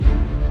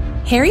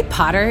Harry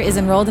Potter is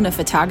enrolled in a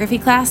photography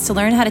class to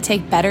learn how to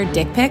take better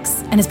dick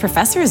pics, and his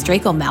professor is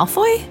Draco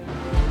Malfoy?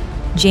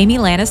 Jaime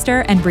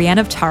Lannister and Brienne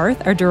of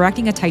Tarth are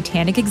directing a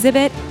Titanic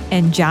exhibit,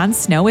 and Jon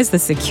Snow is the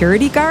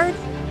security guard?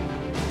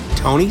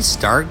 Tony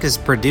Stark is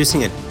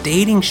producing a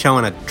dating show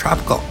on a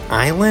tropical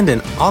island,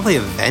 and all the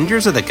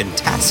Avengers are the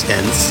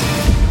contestants.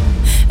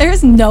 There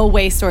is no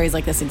way stories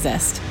like this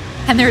exist.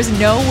 And there's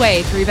no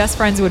way three best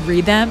friends would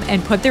read them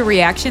and put their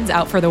reactions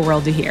out for the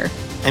world to hear.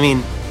 I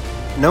mean,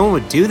 no one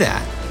would do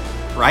that,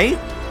 right?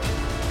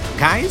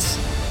 Guys?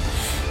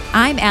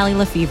 I'm Allie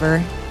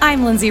Lefevre.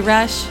 I'm Lindsay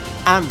Rush.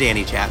 I'm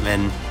Danny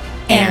Chapman.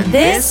 And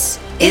this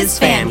is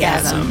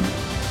Fangasm.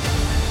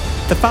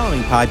 The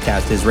following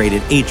podcast is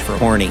rated H for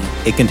horny.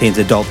 It contains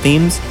adult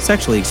themes,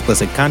 sexually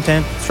explicit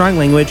content, strong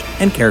language,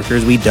 and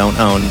characters we don't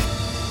own.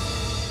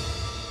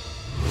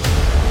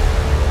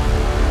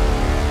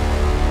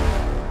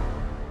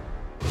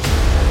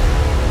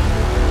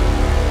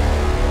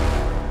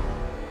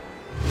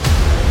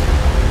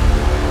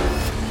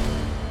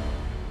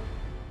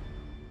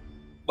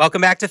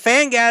 Welcome back to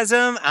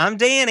Fangasm. I'm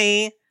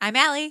Danny. I'm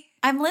Allie.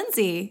 I'm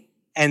Lindsay.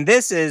 And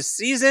this is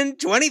Season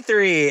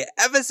 23,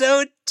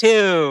 Episode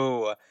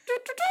 2.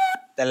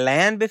 The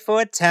Land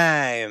Before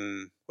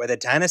Time, where the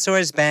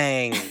dinosaurs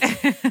banged.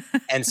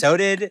 And so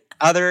did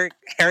other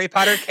Harry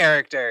Potter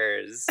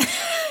characters.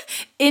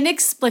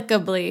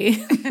 Inexplicably.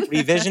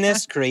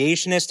 Revisionist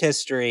creationist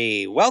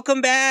history.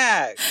 Welcome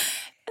back.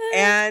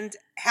 And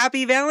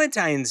happy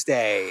Valentine's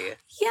Day.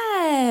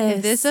 Yes.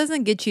 If this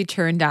doesn't get you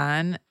turned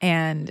on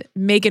and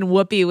making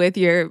whoopee with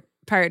your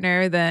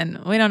partner,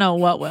 then we don't know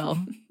what will.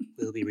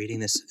 We'll be reading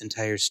this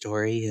entire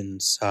story in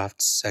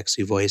soft,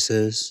 sexy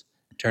voices,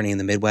 turning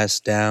the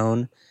Midwest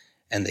down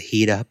and the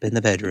heat up in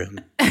the bedroom.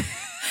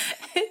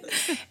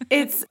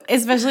 It's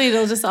especially,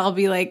 it'll just all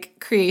be like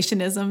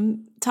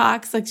creationism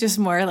talks, like just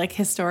more like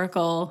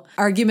historical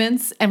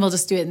arguments, and we'll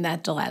just do it in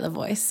that Delilah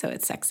voice, so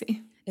it's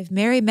sexy. If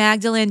Mary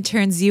Magdalene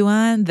turns you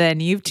on,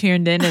 then you've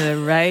tuned into the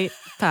right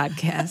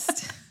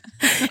podcast.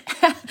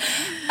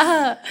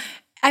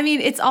 I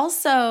mean, it's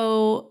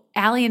also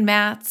Allie and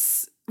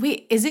Matt's.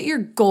 Wait, is it your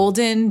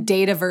golden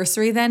date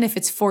anniversary then? If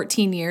it's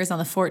 14 years on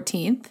the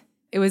 14th?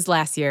 It was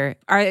last year.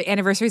 Our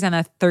anniversary's on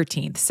the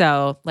 13th,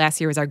 so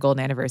last year was our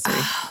golden anniversary.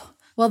 Oh,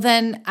 well,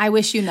 then I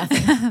wish you nothing.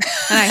 And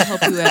I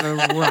hope you have a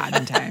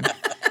rotten time.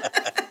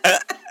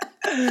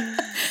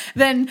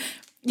 Then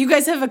you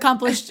guys have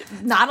accomplished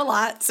not a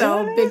lot,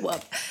 so big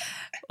whoop.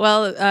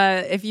 Well,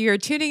 if you're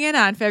tuning in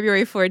on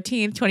February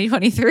 14th,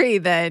 2023,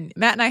 then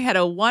Matt and I had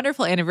a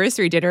wonderful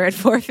anniversary dinner at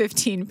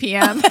 4:15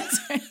 p.m.,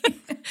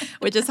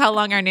 which is how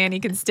long our nanny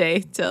can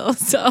stay till.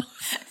 So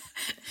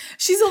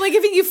she's only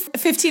giving you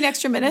 15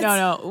 extra minutes?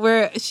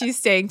 No, she's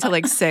staying till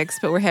like 6,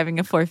 but we're having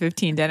a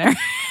 4:15 dinner.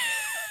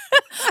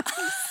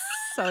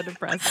 So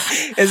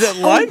depressing. Is it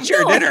lunch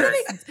or dinner?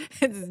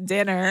 It's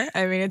dinner.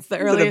 I mean, it's the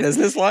Is earliest. it a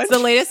business lunch? It's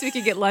the latest we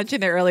could get lunch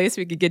and the earliest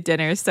we could get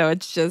dinner. So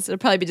it'll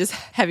probably be just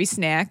heavy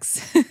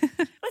snacks.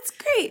 That's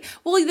great.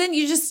 Well, then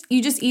you just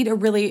eat a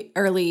really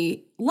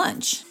early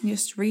lunch. You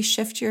just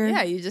reshift your...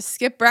 Yeah, you just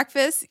skip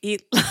breakfast,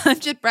 eat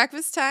lunch at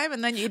breakfast time,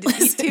 and then you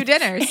eat 2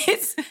 dinners.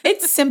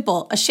 It's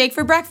simple. A shake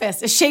for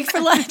breakfast, a shake for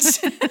lunch.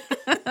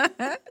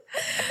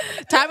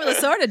 Tommy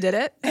Lasorda did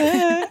it.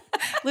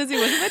 Lizzie,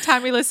 wasn't it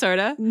Tommy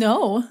Lasorda?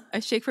 No.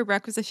 A shake for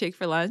breakfast, a shake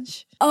for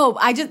lunch. Oh,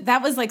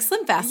 that was like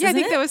Slim Fast, Yeah, I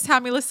think it? that was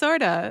Tommy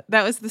Lasorda.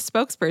 That was the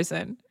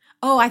spokesperson.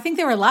 Oh, I think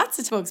there were lots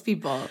of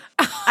spokespeople.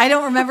 I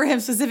don't remember him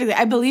specifically.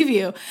 I believe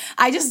you.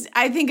 I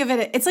think of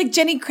it, it's like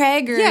Jenny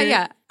Craig or...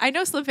 Yeah. I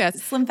know Slim Fast.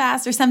 Slim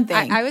Fast or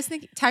something. I was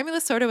thinking Tommy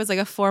Lasorda was like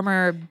a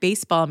former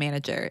baseball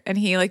manager, and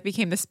he like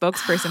became the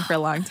spokesperson for a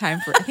long time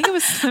for, I think it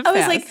was Slim Fast. I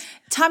was like,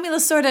 Tommy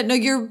Lasorda. No,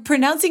 you're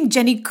pronouncing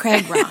Jenny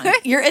Craig wrong.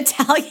 You're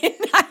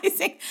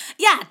Italianizing.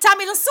 Yeah,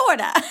 Tommy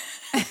Lasorda.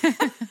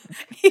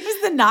 He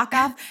was the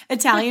knockoff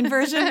Italian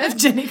version of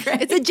Jenny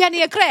Craig. It's a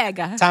Jenny a Craig.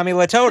 Tommy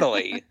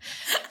LaTotally.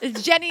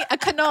 It's Jenny a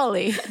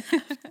Cannoli.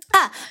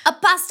 A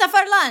pasta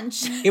for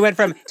lunch. He went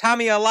from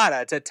Tommy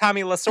Alata to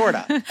Tommy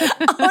Lasorda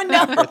Oh,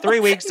 no. for 3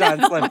 weeks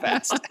on Slim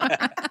Fast.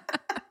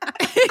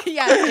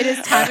 Yeah, it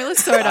is Tommy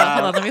Lasorda.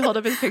 Hold on, let me hold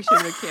up his picture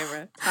to the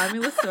camera. Tommy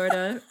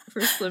Lasorda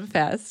for Slim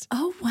Fast.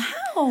 Oh,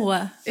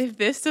 wow. If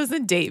this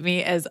doesn't date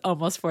me as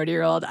almost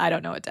 40-year-old, I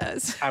don't know what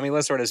does. Tommy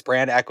Lasorda's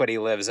brand equity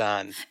lives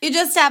on. You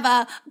just have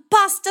a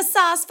pasta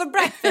sauce for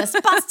breakfast,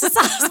 pasta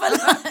sauce for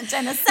lunch,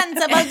 and a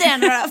sensible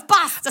dinner of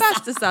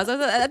pasta sauce.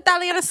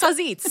 Italian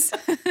sausages.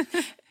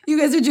 You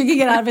guys are drinking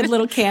it out of a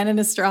little can and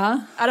a straw?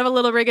 Out of a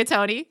little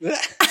rigatoni.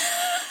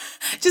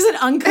 Just an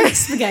uncooked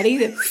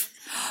spaghetti.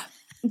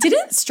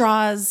 Didn't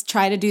straws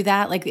try to do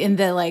that? Like in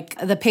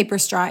the paper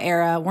straw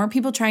era, weren't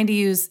people trying to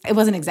use, it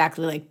wasn't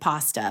exactly like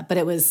pasta, but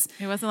it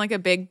wasn't like a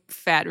big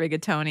fat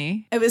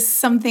rigatoni. It was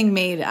something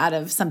made out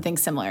of something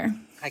similar.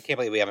 I can't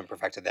believe we haven't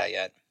perfected that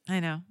yet. I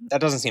know.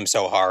 That doesn't seem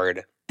so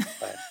hard.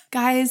 But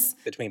Guys.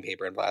 between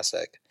paper and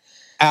plastic.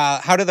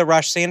 How do the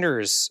Rush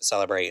Sanders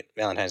celebrate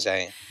Valentine's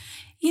Day?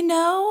 We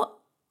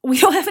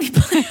don't have any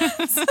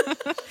plans.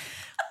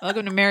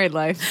 Welcome to married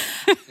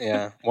life.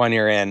 Yeah, 1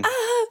 year in.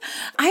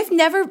 I've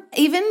never,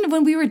 even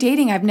when we were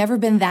dating, I've never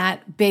been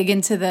that big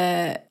into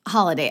the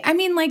holiday. I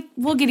mean, like,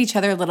 we'll get each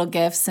other little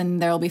gifts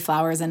and there'll be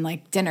flowers and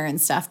like dinner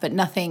and stuff, but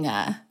nothing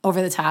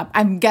over the top.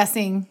 I'm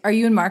guessing, are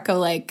you and Marco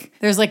like,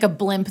 there's like a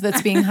blimp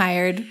that's being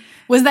hired?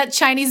 Was that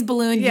Chinese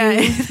balloon Yeah.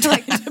 you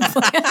like to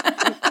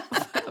plan?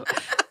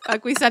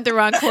 Fuck, we sent the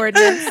wrong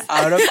coordinates.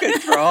 Out of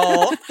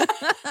control.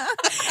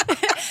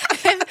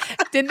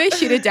 Didn't they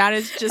shoot it down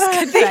as just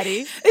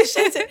confetti?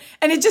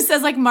 And it just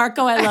says like,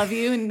 Marco, I love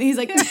you. And he's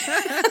like,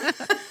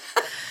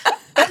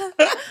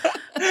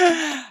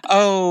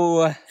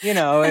 Oh,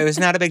 it was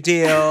not a big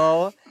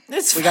deal.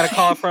 it's We got a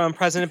call from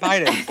President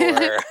Biden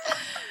for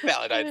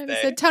Valentine's Day.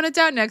 So tone it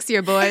down next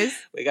year, boys.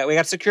 We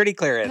got security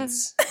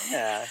clearance.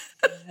 Yeah.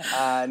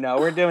 No,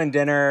 we're doing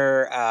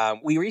dinner.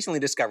 We recently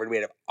discovered we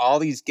have all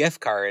these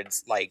gift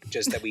cards, like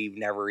just that we've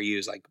never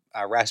used, like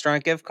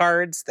restaurant gift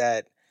cards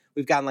that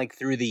we've gotten like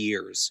through the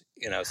years.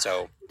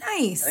 So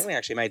nice. I think we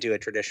actually might do a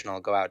traditional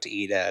go out to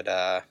eat at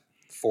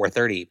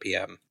 4:30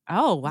 p.m.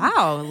 Oh,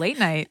 wow. Late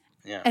night.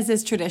 Yeah, As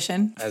is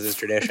tradition. as is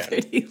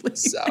tradition.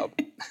 So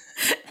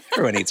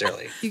everyone eats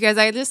early. You guys,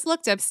 I just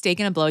looked up steak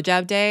and a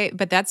blowjob day,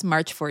 but that's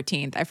March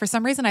 14th. For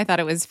some reason, I thought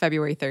it was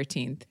February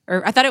 13th.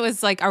 Or I thought it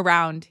was like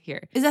around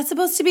here. Is that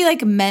supposed to be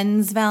like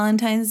men's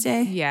Valentine's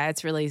Day? Yeah,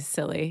 it's really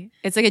silly.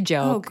 It's like a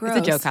joke. gross.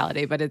 It's a joke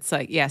holiday, but it's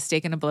like, yeah,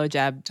 steak and a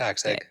blowjob.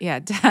 Toxic. Yeah.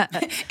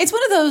 It's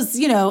one of those,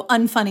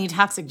 unfunny,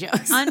 toxic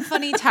jokes.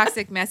 Unfunny,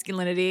 toxic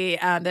masculinity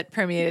that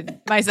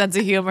permeated my sense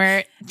of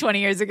humor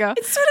 20 years ago.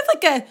 It's sort of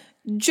like a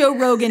Joe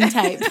Rogan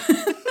type.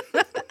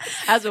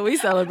 That's what we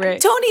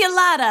celebrate. Tony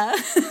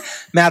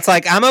Alada. Matt's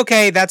like, I'm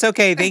okay. That's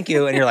okay. Thank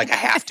you. And you're like, I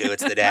have to.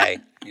 It's the day.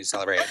 You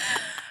celebrate.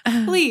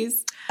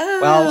 Please.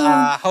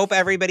 Well, hope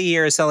everybody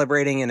here is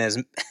celebrating in as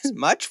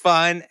much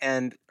fun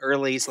and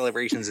early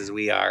celebrations as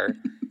we are.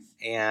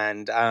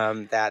 And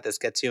that this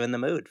gets you in the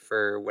mood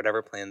for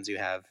whatever plans you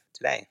have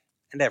today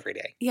and every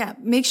day. Yeah,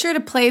 make sure to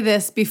play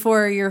this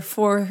before your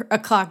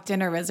 4:00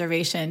 dinner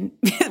reservation.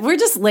 We're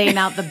just laying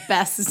out the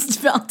best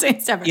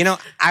Valentine's ever.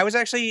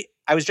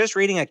 I was just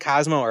reading a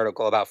Cosmo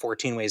article about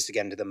 14 ways to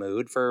get into the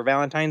mood for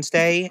Valentine's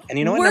Day. And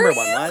you know what number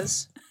one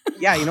was?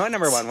 Yeah, you know what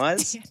number one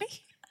was?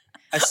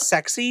 A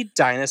sexy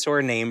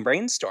dinosaur name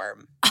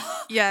brainstorm.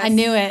 Yes. I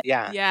knew it.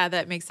 Yeah. Yeah,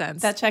 that makes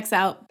sense. That checks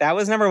out. That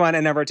was number one.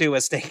 And number two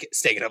was steak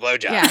and a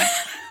blowjob. Yeah.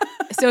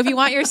 So if you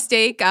want your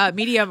steak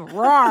medium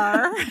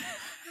raw.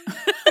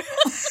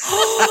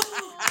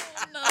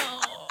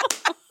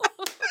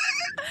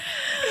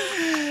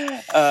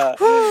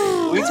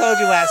 We told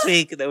you last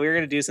week that we were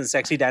going to do some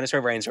sexy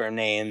dinosaur brainstorm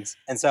names.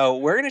 And so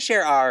we're going to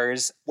share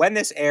ours when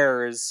this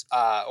airs,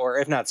 or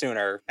if not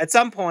sooner, at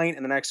some point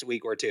in the next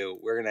week or two,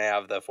 we're going to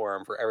have the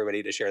forum for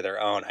everybody to share their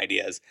own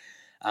ideas.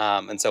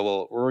 And so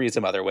we'll read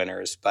some other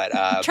winners. But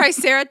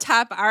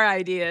Triceratop our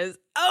ideas.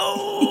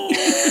 Oh,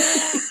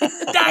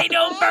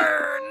 Dino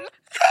Burn.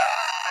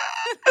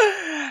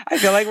 I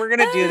feel like we're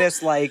going to do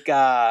this like,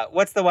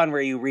 what's the one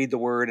where you read the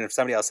word and if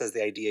somebody else says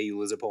the idea, you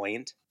lose a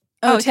point?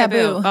 Oh,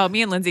 taboo. Oh,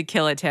 me and Lindsay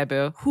kill it,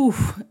 taboo. Whew,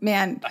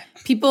 man,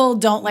 people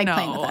don't like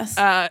playing with us.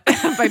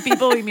 By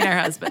people, we mean our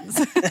husbands.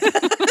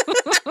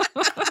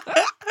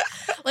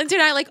 Lindsay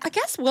and I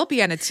guess we'll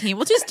be on a team.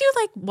 We'll just do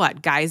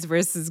guys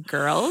versus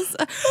girls?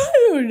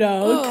 I don't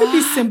know. It could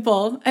be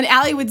simple. And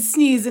Allie would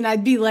sneeze and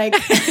I'd be like,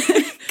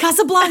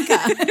 Casablanca.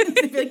 I'd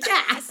be like,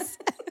 yes.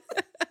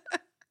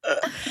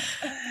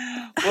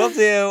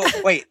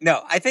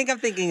 I think I'm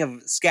thinking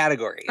of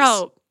categories.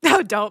 Oh,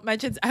 don't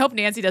mention. I hope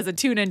Nancy doesn't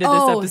tune into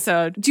this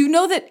episode. Do you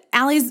know that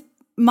Allie's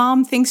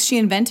mom thinks she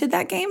invented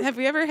that game? Have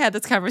we ever had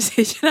this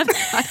conversation on the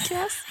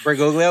podcast?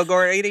 Bergoglio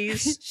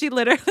Gordies?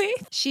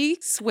 She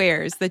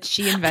swears that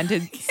she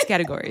invented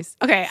categories.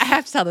 Okay, I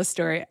have to tell this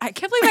story. I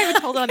can't believe I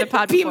haven't told it on the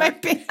pod Beat before. my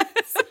pants.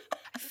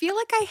 I feel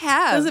like I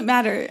have. Doesn't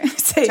matter.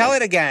 Tell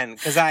it again,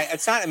 because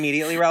it's not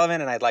immediately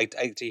relevant, and I'd like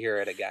to hear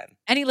it again.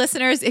 Any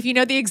listeners, if you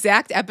know the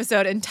exact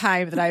episode and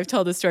time that I've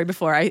told this story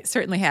before, I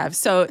certainly have.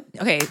 So,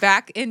 okay,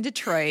 back in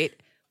Detroit,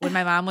 when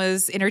my mom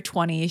was in her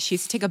 20s, she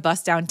used to take a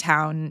bus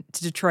downtown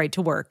to Detroit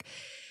to work.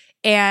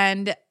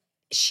 And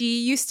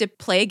she used to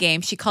play a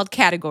game she called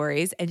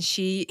Categories, and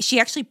she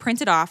actually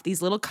printed off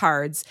these little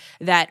cards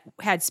that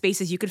had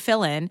spaces you could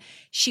fill in.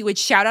 She would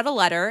shout out a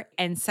letter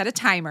and set a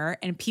timer,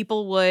 and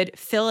people would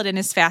fill it in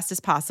as fast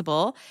as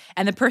possible.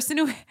 And the person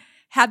who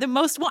had the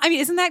most,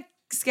 isn't that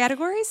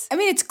Categories?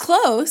 It's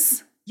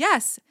close.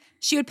 Yes.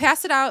 She would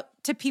pass it out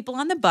to people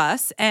on the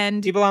bus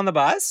and people on the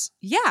bus?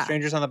 Yeah.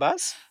 Strangers on the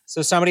bus?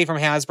 So somebody from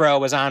Hasbro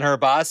was on her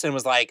bus and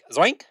was like,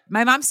 zoink?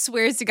 My mom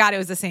swears to God it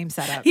was the same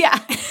setup. Yeah.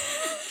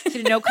 She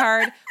had a note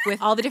card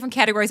with all the different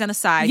categories on the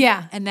side.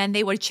 Yeah. And then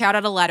they would shout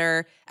out a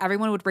letter.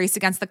 Everyone would race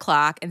against the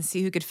clock and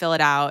see who could fill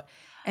it out.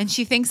 And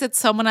she thinks that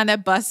someone on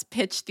that bus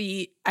pitched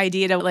the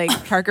idea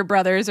to Parker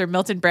Brothers or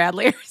Milton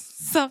Bradley or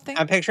something.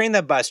 I'm picturing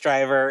the bus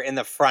driver in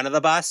the front of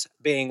the bus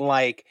being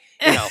like,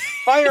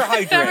 fire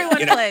hydrant.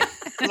 Everyone play.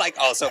 Like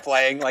also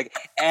playing like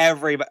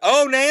everybody.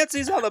 Oh,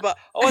 Nancy's on the bus.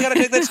 Oh, I got to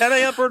take the 10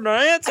 a.m. for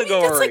Nancy. I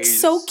mean, that's like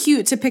so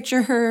cute to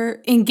picture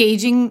her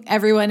engaging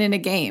everyone in a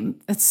game.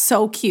 That's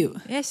so cute.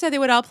 Yeah, she said they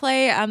would all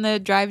play on the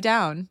drive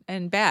down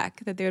and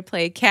back, that they would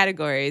play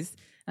categories.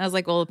 And I was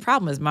like, well, the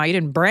problem is, Ma, you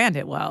didn't brand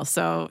it well.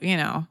 So,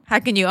 how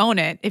can you own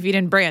it if you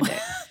didn't brand it?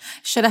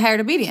 Should have hired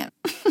a medium.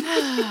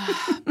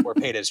 Or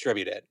pay to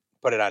distribute it.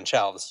 Put it on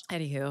shelves.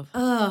 Anywho.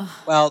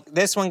 Well,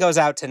 this one goes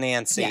out to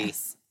Nancy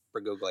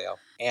Bergoglio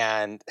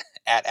and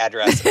at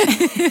address.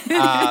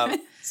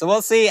 So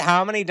we'll see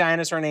how many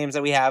dinosaur names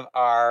that we have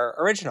are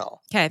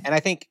original. Okay. And I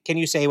think, can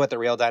you say what the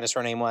real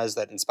dinosaur name was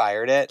that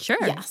inspired it? Sure.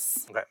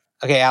 Yes.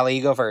 Okay, Allie,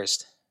 you go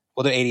first.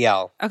 We'll do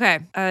ADL. Okay.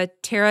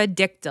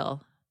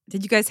 Pterodactyl.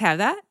 Did you guys have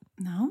that?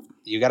 No.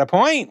 You got a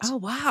point. Oh,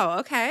 wow.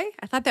 Okay.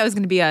 I thought that was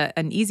going to be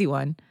an easy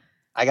one.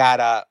 I got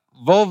a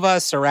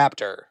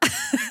Vulvaciraptor.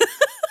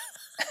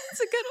 That's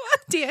a good one,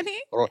 Danny.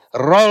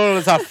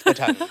 Rolls off the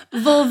tongue.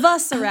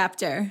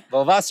 Vulvaciraptor.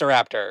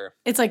 Vulvaciraptor.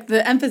 It's like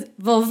the emphasis.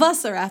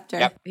 Vulvaciraptor.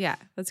 Yep. Yeah,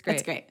 that's great.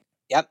 That's great.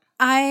 Yep.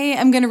 I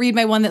am going to read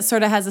my one that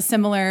sort of has a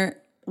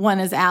similar one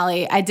as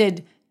Allie. I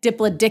did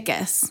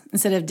Diplodocus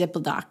instead of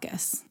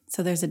Diplodocus.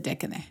 So there's a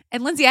dick in there.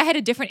 And Lindsay, I had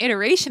a different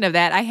iteration of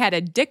that. I had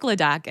a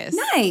Diplodocus.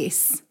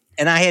 Nice.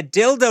 And I had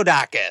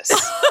Dildodocus.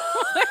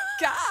 Oh my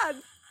God.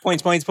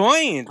 Points.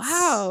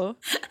 Wow.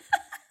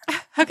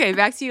 Okay,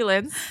 back to you,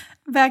 Linz.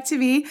 Back to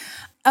me.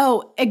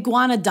 Oh,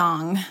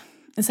 iguanodon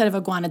instead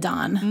of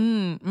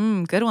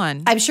iguanodon. Good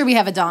one. I'm sure we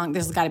have a dong.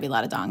 There's got to be a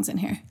lot of dongs in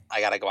here.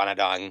 I got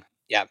Iguanodon.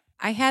 Yep.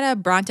 I had a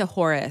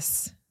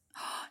Brontosaurus.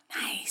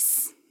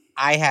 Nice.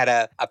 I had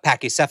a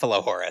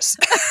Pachycephalosaurus.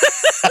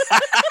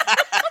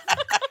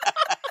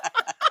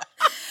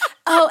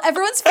 Oh,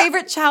 everyone's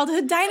favorite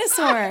childhood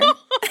dinosaur.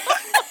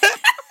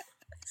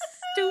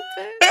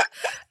 Stupid.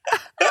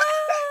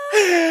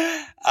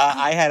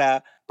 I had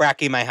a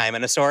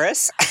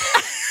Brachymyhymenosaurus.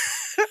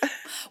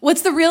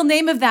 What's the real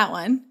name of that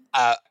one?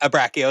 A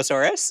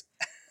Brachiosaurus.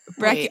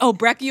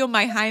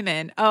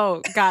 Brachymyhymen.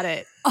 Oh, got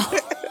it.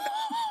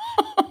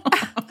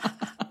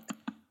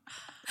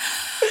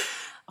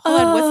 Hold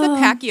on, what's the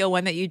Pachyo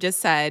one that you just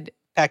said?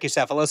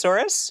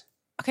 Pachycephalosaurus.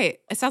 Okay,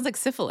 it sounds like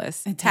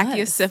syphilis. It does.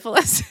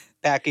 Pachysyphilis.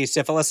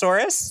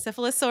 Pachycephalosaurus.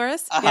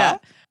 Syphilisaurus? Uh-huh. Yeah.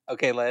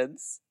 Okay,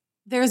 Liz.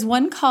 There's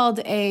one called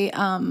a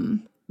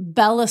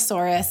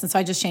Bellosaurus, and so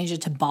I just changed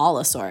it to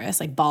Ballosaurus,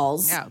 like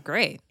balls. Oh,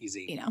 great.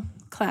 Easy.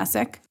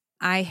 Classic.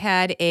 I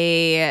had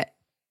a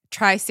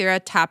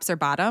Triceratops or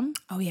bottom.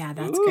 Oh, yeah,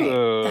 that's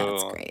great.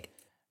 That's great.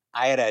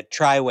 I had a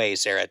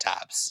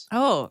Triceratops.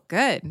 Oh,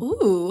 good.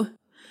 Ooh.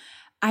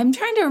 I'm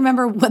trying to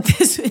remember what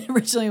this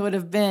originally would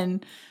have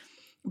been,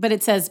 but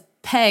it says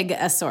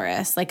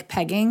Pegasaurus, like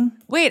pegging.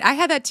 Wait, I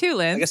had that too,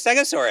 Lynn. Like a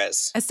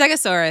Stegosaurus. A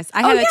Stegosaurus.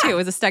 I had that too. It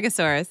was a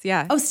Stegosaurus.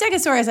 Yeah. Oh,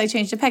 Stegosaurus, I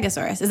changed to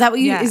Pegasaurus. Is that what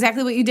you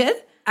exactly what you did?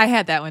 I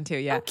had that one too.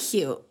 Yeah. Oh,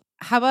 cute.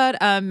 How about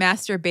a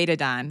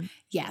Mastorbetodon?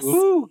 Yes.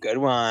 Ooh, good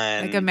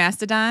one. Like a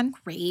mastodon?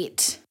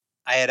 Great.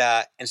 I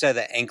had instead of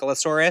the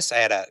Ankylosaurus, I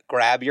had a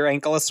Grab Your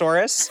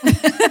Ankylosaurus.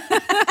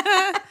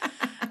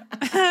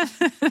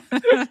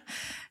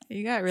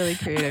 You got really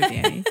creative,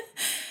 Danny.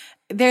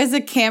 There's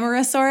a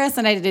Camarasaurus,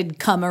 and I did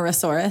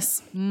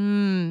Cumarasaurus.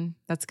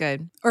 That's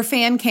good. Or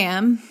Fan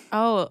Cam.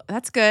 Oh,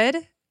 that's good.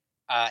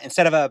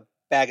 Instead of a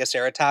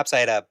Bagaceratops, I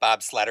had a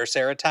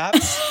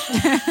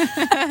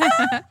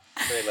Bobsledderceratops.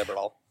 Very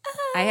liberal.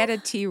 I had a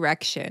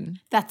T-Rection.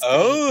 That's great.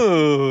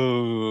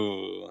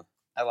 Oh,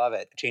 I love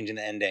it. Changing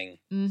the ending.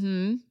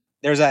 Mm-hmm.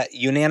 There's a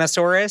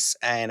Unanosaurus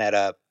and at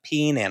a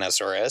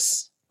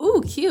Penanosaurus.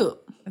 Ooh, cute.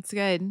 That's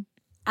good.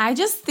 I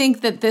just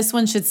think that this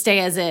one should stay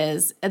as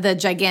is, the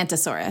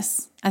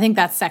Gigantosaurus. I think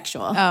that's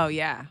sexual. Oh,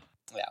 yeah.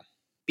 Yeah.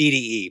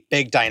 BDE,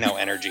 big dino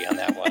energy on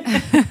that one.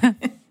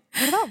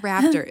 What about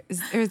raptor?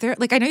 Is there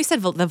like, I know you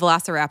said the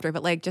velociraptor,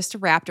 but like just a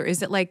raptor.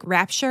 Is it like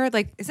rapture?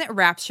 Like, isn't it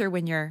rapture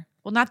when you're,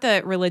 well, not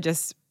the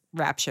religious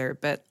rapture,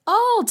 but.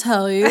 I'll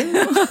tell you.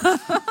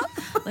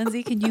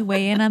 Lindsay, can you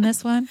weigh in on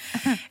this one?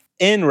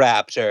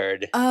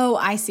 Enraptured. Oh,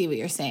 I see what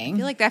you're saying. I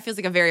feel like that feels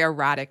like a very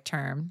erotic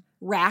term.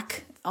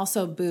 Rack,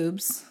 also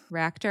boobs.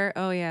 Ractor?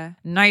 Oh, yeah.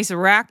 Nice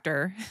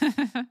ractor.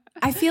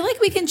 I feel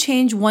like we can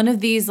change one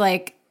of these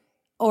like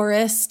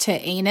oris to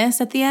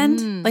anus at the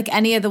end. Like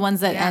any of the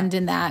ones that end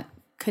in that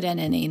could end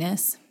in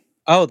anus.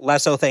 Oh,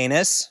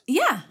 Lesothanus.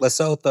 Yeah.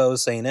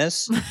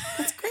 Lesothosanus.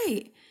 That's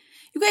great.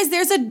 You guys,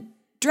 there's a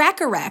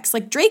Dracorex,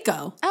 like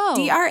Draco. Oh.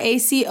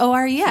 Dracorex. Cute.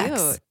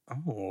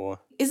 Oh.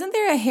 Isn't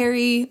there a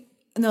hairy,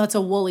 no, it's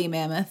a woolly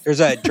mammoth. There's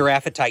a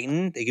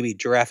Giraffatitan. They could be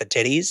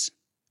Giraffatities.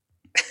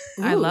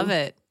 I love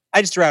it.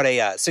 I just threw out a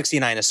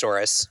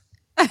 69osaurus.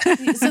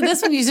 So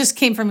this one you just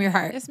came from your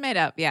heart. It's made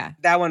up, yeah.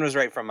 That one was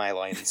right from my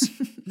loins.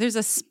 There's a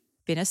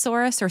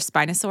Spinosaurus or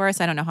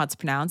Spinosaurus. I don't know how it's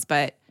pronounced,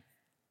 but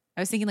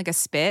I was thinking like a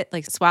spit,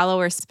 like swallow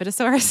or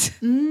spitosaurus.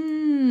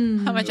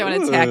 How much I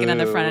want to tack it on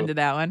the front end of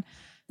that one.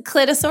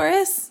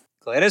 Clitosaurus?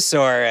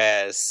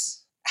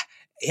 Clitosaurus.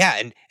 Yeah,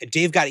 and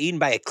Dave got eaten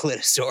by a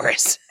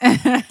Clitosaurus.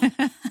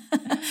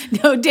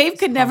 No, Dave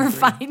could never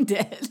find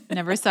it.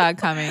 Never saw it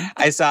coming.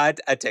 I saw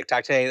a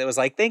TikTok today that was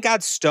like, thank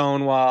God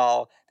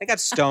Stonewall. Thank God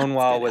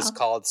Stonewall was Al.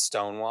 called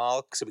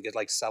Stonewall so we could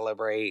like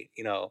celebrate,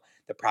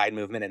 the pride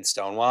movement in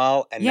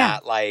Stonewall and Yeah.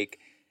 not like,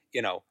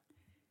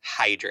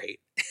 Hydrate.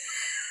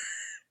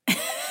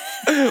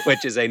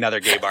 Which is another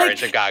gay bar in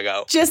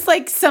Chicago. Just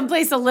like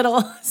someplace a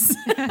little.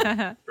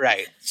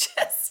 Right.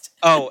 Just.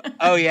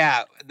 Oh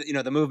yeah.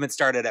 The movement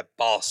started at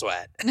Ball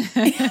Sweat.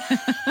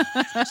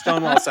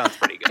 Stonewall sounds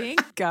pretty good.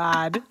 Thank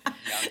God.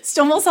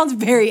 Stonewall sounds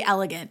very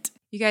elegant.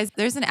 You guys,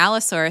 there's an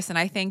Allosaurus, and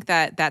I think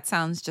that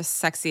sounds just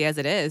sexy as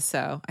it is.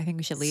 So I think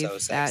we should leave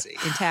So that sexy.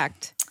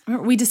 intact.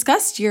 We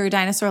discussed your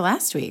dinosaur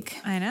last week.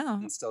 I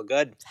know. It's still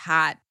good. It's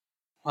hot.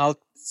 Well,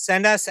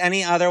 send us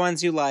any other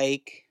ones you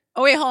like.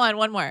 Oh, wait, hold on.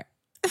 One more.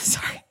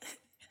 Sorry.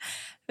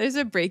 There's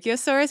a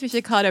Brachiosaurus. We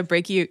should call it a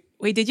brachio.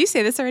 Wait, did you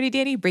say this already,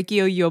 Danny?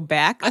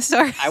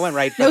 Brachiobacosaurus. I went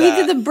right for No, he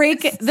did the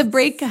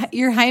break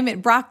your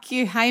hymen,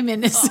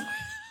 brachiohymen.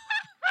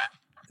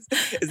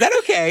 Is that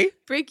okay?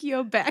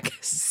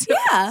 Brachiobacosaurus.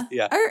 Yeah.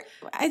 Yeah.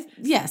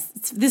 Yes.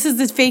 This is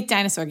the fake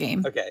dinosaur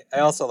game. Okay.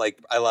 I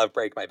love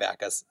Break My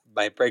Bacchus.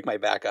 Break My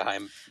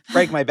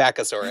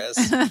Bacchosaurus.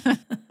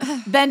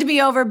 Bend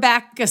me over,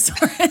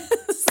 Bacchosaurus.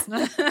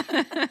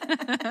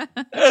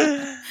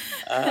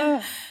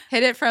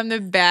 Hit it from the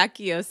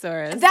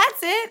Brachiosaurus. That's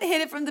it.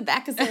 Hit it from the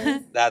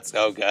Bacchosaurus. That's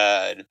so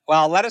good.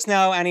 Well, let us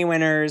know any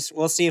winners.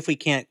 We'll see if we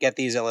can't get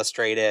these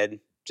illustrated.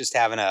 Just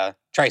having a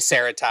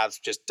Triceratops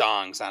just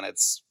dongs on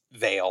its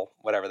veil,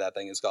 whatever that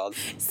thing is called.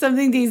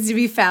 Something needs to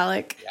be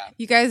phallic. Yeah.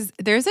 You guys,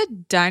 there's a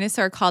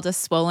dinosaur called a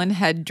swollen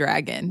head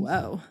dragon.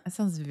 Whoa. That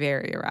sounds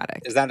very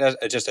erotic. Is that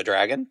just a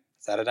dragon?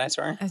 Is that a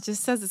dinosaur? It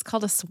just says it's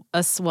called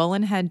a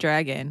swollen head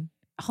dragon.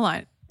 Hold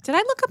on. Did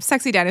I look up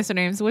sexy dinosaur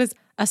names? What is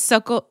a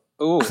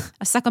Ooh.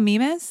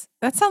 suchomimus?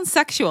 That sounds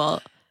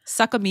sexual.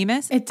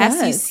 Suchomimus? It does.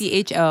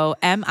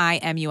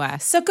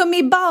 Suchomimus. Suck on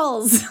me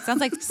balls.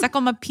 Sounds like suck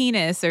on my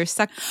penis or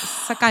suck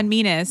on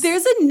menis.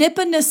 There's a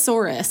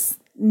Nipponosaurus.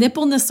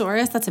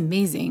 Nipponosaurus. That's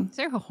amazing.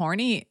 They're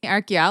horny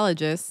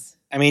archaeologists.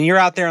 I mean, you're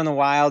out there in the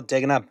wild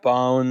digging up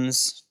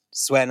bones,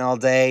 sweating all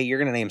day. You're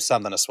going to name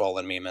something a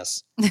swollen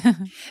memus.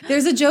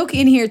 There's a joke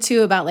in here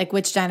too about like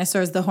which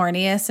dinosaur is the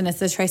horniest, and it's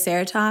the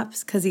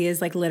Triceratops because he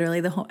is like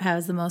literally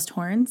has the most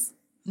horns.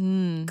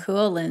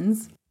 Cool,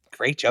 Linz.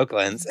 Great joke,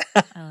 Linz.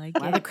 I like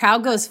Wow, it. the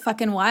crowd goes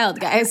fucking wild,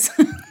 guys.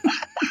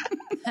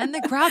 And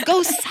the crowd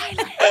goes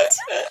silent.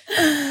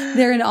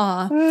 They're in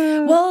awe.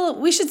 Well,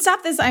 we should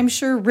stop this, I'm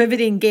sure,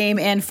 riveting game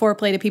and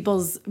foreplay to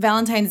people's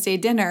Valentine's Day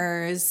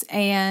dinners.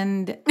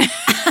 And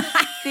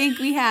I think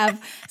we have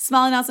a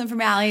small announcement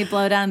from Allie,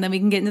 blow down, and then we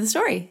can get into the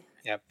story.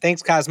 Yep.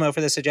 Thanks, Cosmo,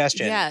 for the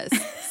suggestion. Yes.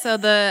 So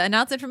the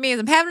announcement for me is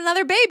I'm having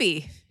another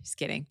baby. Just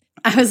kidding.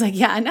 I was like,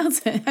 yeah,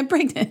 announce it. I'm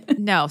pregnant.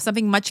 No,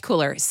 something much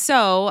cooler.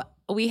 So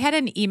we had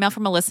an email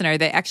from a listener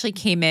that actually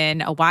came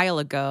in a while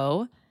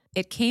ago.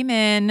 It came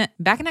in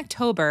back in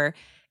October,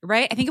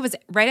 right? I think it was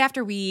right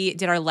after we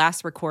did our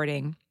last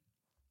recording.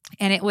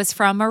 And it was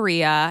from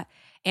Maria.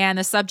 And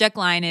the subject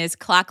line is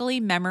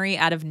Clockily Memory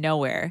Out of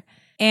Nowhere.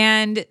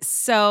 And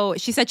so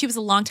she said she was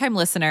a longtime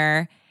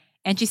listener.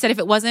 And she said if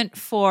it wasn't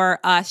for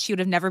us, she would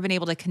have never been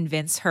able to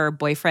convince her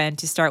boyfriend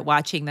to start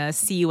watching the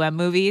CUM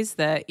movies,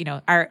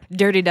 our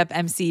dirtied up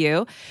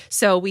MCU.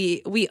 So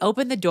we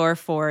opened the door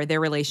for their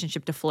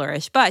relationship to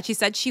flourish. But she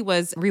said she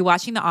was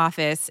rewatching The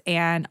Office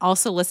and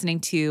also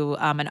listening to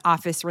an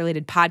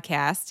Office-related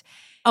podcast.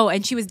 Oh,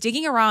 and she was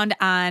digging around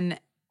on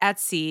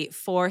Etsy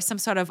for some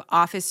sort of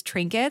Office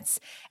trinkets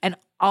and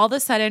all of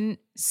a sudden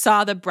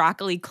saw the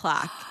broccoli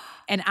clock.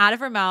 And out of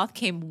her mouth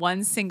came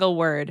one single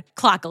word,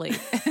 clockily.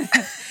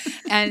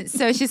 And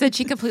so she said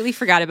she completely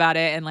forgot about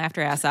it and laughed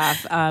her ass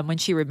off when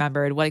she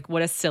remembered.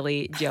 What a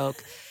silly joke.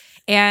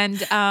 And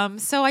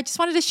so I just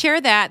wanted to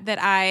share that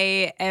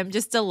I am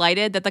just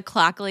delighted that the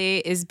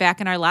clockily is back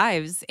in our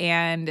lives.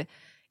 And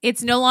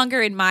it's no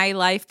longer in my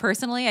life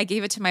personally. I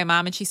gave it to my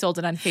mom and she sold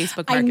it on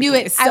Facebook Marketplace. I knew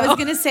it. So. I was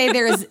going to say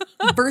there is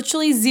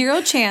virtually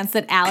zero chance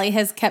that Allie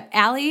has kept.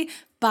 Allie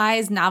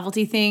buys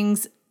novelty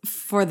things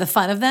for the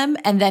fun of them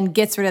and then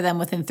gets rid of them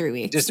within 3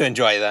 weeks. Just to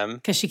enjoy them.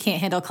 Because she can't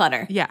handle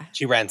clutter. Yeah.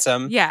 She rents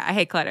them. Yeah, I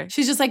hate clutter.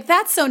 She's just like,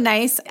 that's so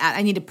nice.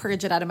 I need to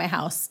purge it out of my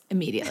house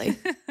immediately.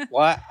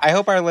 Well, I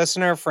hope our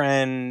listener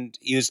friend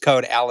used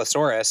code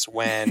Allosaurus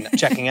when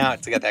checking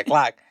out to get that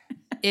clock.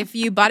 If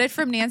you bought it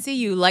from Nancy,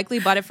 you likely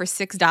bought it for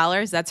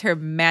 $6. That's her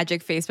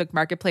magic Facebook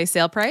Marketplace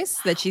sale price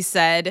that she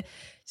said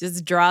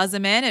just draws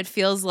them in. It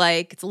feels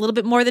like it's a little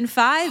bit more than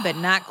 5, but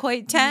not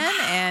quite 10.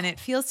 And it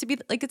feels to be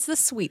like it's the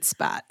sweet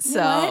spot.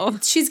 So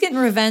What? She's getting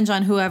revenge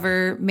on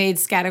whoever made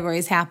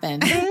categories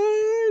happen.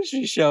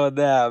 She's showing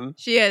them.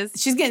 she is.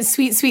 She's getting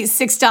sweet, sweet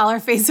 $6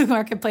 Facebook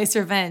Marketplace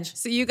revenge.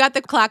 So you got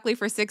the Clockly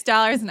for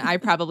 $6 and I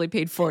probably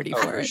paid 40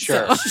 for it.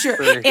 Sure. So. Sure.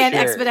 For And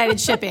sure.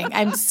 expedited shipping,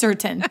 I'm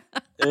certain.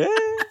 Yeah.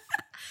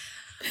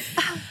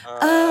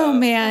 Oh,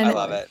 man. I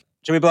love it.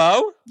 Should we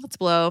blow? Let's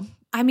blow.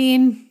 I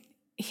mean,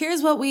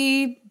 here's what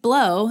we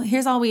blow.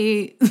 Here's all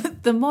we,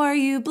 the more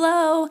you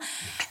blow,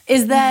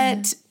 is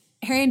that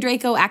Harry and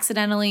Draco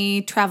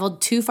accidentally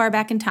traveled too far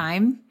back in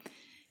time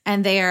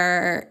and they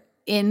are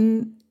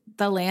in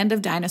the land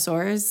of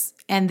dinosaurs,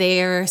 and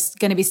they're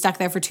going to be stuck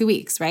there for 2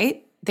 weeks,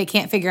 right? They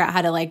can't figure out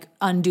how to like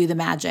undo the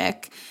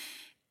magic.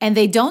 And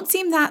they don't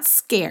seem that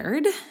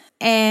scared.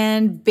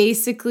 And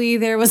basically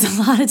there was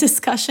a lot of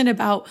discussion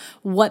about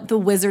what the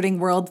wizarding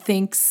world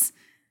thinks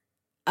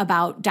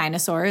about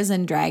dinosaurs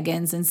and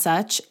dragons and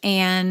such.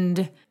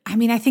 And I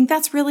mean, I think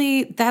that's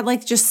really, that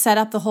like just set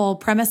up the whole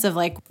premise of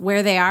like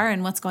where they are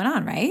and what's going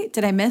on, right?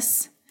 Did I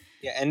miss?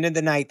 Yeah, end of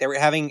the night, they were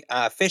having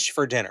fish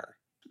for dinner.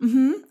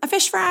 A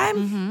fish fry?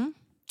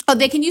 Oh,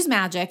 they can use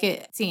magic,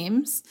 it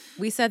seems.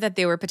 We said that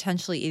they were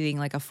potentially eating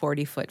like a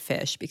 40-foot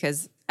fish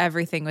because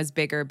everything was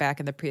bigger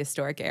back in the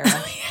prehistoric era.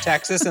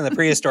 Texas in the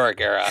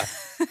prehistoric era.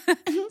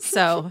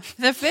 So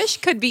the fish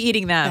could be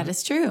eating them. That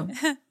is true.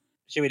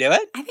 Should we do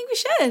it? I think we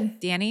should.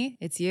 Danny,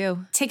 it's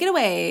you. Take it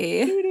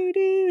away.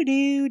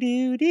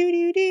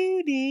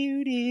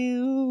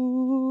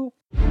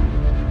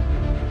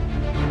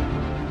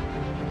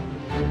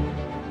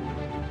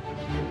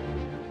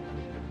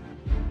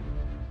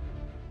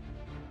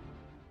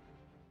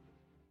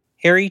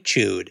 Harry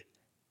chewed.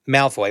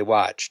 Malfoy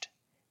watched.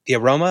 The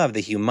aroma of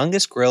the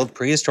humongous grilled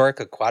prehistoric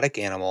aquatic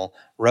animal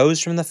rose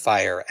from the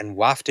fire and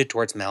wafted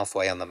towards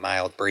Malfoy on the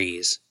mild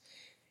breeze.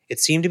 It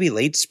seemed to be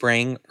late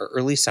spring or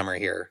early summer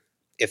here.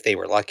 If they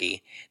were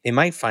lucky, they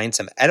might find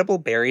some edible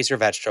berries or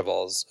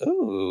vegetables.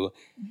 Ooh.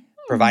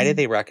 Provided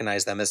they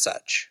recognize them as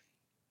such.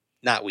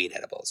 Not weed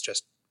edibles,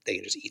 just they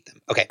can just eat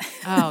them. Okay.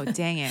 Oh,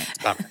 dang it.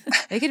 Bummer.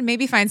 They could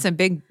maybe find some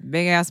big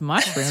ass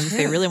mushrooms if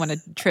they really want to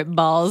trip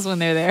balls when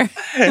they're there.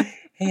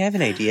 Hey, I have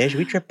an idea. Should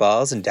we trip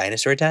balls in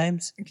dinosaur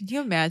times? Could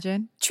you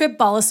imagine? Trip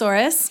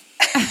Ballosaurus.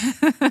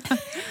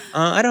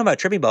 I don't know about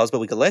tripping balls, but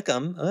we could lick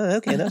them. Oh,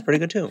 okay, that's pretty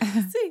good too.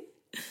 See.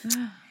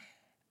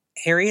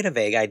 Harry had a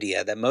vague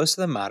idea that most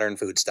of the modern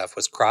food stuff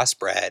was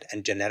crossbred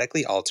and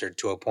genetically altered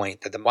to a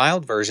point that the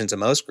wild versions of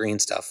most green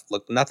stuff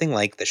looked nothing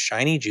like the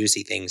shiny,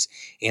 juicy things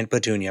Aunt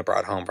Petunia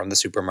brought home from the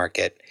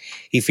supermarket.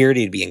 He feared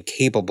he'd be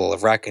incapable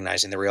of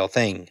recognizing the real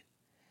thing.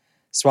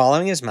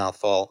 Swallowing his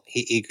mouthful,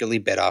 he eagerly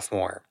bit off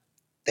more.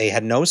 They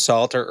had no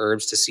salt or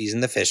herbs to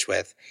season the fish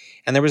with,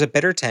 and there was a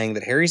bitter tang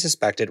that Harry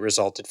suspected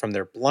resulted from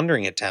their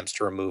blundering attempts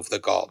to remove the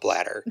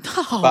gallbladder.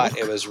 Oh. But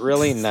it was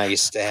really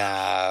nice to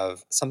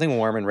have something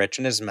warm and rich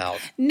in his mouth.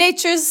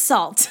 Nature's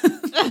salt.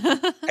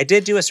 I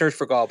did do a search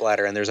for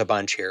gallbladder, and there's a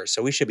bunch here,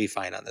 so we should be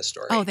fine on this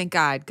story. Oh, thank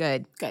God.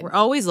 Good. Good. We're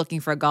always looking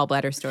for a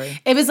gallbladder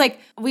story. It was like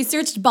we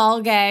searched ball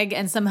gag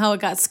and somehow it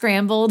got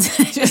scrambled.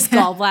 Just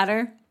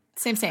gallbladder.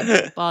 Same.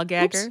 Ball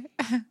gagger.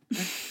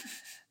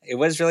 It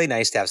was really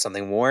nice to have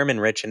something warm and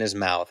rich in his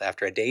mouth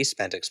after a day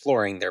spent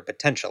exploring their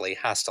potentially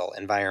hostile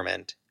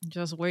environment.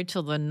 Just wait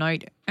till the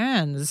night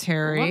ends,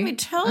 Harry. Let me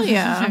tell you.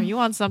 If you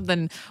want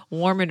something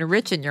warm and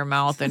rich in your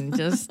mouth and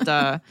just...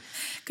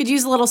 Could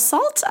use a little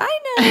salt.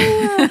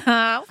 I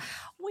know.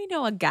 We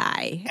know a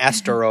guy.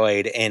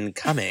 Asteroid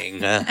incoming.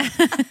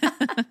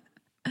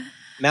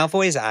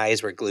 Malfoy's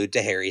eyes were glued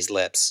to Harry's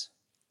lips.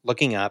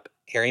 Looking up,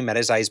 Harry met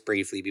his eyes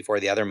briefly before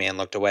the other man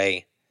looked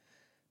away.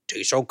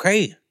 "Tastes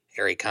okay,"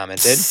 Harry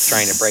commented,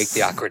 trying to break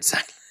the awkward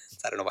silence.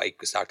 I don't know why he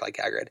talked like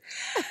Hagrid.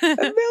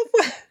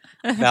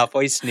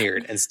 Malfoy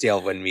sneered and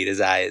still wouldn't meet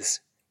his eyes.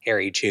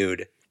 Harry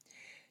chewed.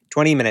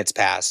 20 minutes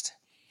passed.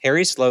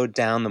 Harry slowed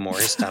down the more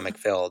his stomach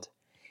filled.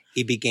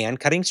 He began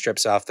cutting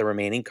strips off the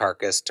remaining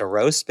carcass to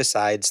roast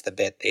besides the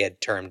bit they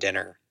had termed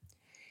dinner.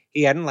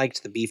 He hadn't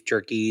liked the beef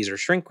jerkies or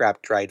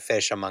shrink-wrapped dried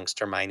fish amongst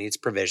Hermione's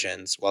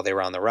provisions while they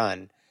were on the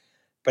run,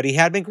 but he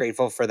had been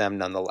grateful for them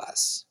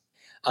nonetheless.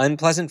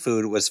 Unpleasant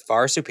food was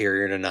far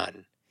superior to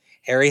none.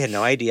 Harry had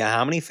no idea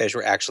how many fish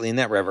were actually in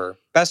that river,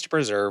 best to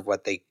preserve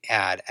what they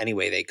had any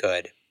way they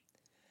could.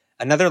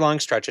 Another long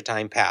stretch of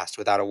time passed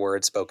without a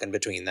word spoken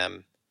between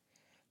them.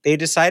 They had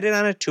decided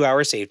on a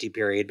 2-hour safety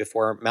period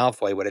before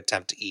Malfoy would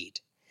attempt to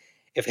eat.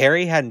 If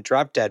Harry hadn't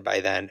dropped dead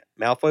by then,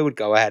 Malfoy would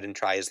go ahead and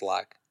try his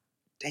luck.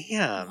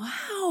 Damn.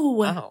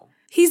 Wow.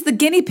 He's the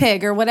guinea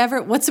pig or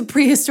whatever. What's a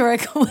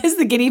prehistoric? What is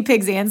the guinea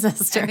pig's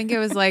ancestor? I think it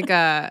was like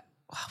a...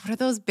 What are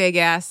those big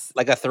ass?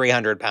 Like a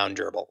 300-pound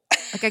gerbil.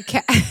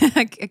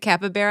 Like a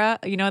capybara?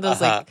 You know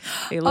those like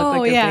they look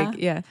like a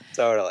big... Yeah.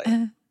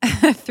 Totally.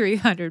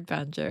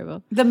 300-pound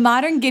gerbil. The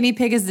modern guinea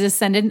pig is a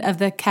descendant of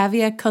the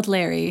Cavia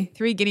cutleri.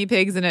 3 guinea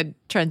pigs in a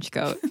trench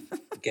coat.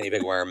 Guinea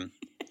pig worm.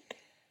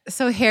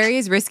 So Harry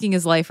is risking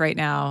his life right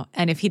now,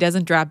 and if he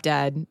doesn't drop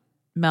dead,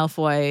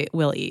 Malfoy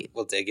will eat.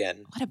 We'll dig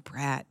in. What a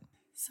brat.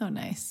 So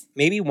nice.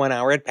 Maybe 1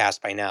 hour had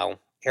passed by now.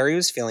 Harry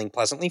was feeling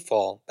pleasantly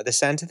full, but the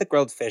scent of the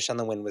grilled fish on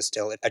the wind was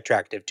still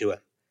attractive to him.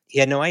 He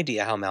had no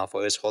idea how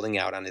Malfoy was holding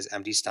out on his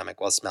empty stomach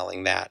while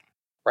smelling that.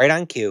 Right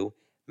on cue,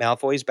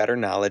 Malfoy's better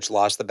knowledge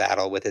lost the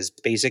battle with his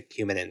basic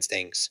human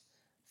instincts.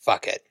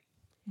 Fuck it.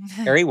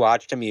 Harry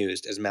watched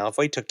amused as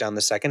Malfoy took down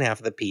the second half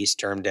of the piece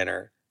termed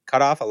dinner,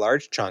 cut off a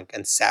large chunk,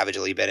 and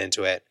savagely bit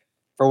into it.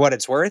 For what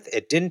it's worth,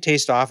 it didn't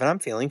taste off and I'm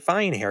feeling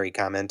fine, Harry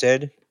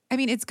commented. I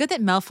mean, it's good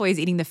that Malfoy is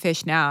eating the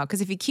fish now, because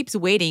if he keeps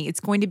waiting,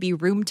 it's going to be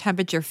room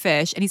temperature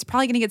fish, and he's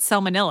probably going to get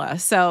salmonella.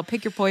 So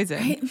pick your poison.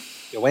 Right.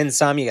 You win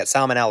some, you get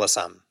salmonella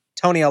some.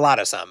 Tony a lot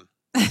of some.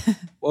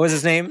 What was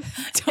his name?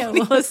 Tony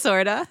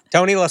Lasorda.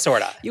 Tony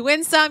Lasorda. You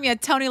win some, you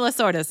Tony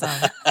Lasorda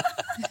some.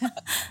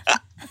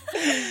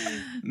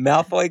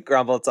 Malfoy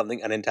grumbled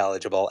something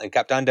unintelligible and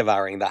kept on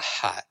devouring the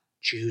hot,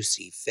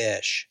 juicy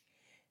fish.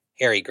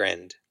 Harry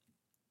grinned.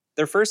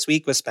 Their first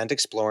week was spent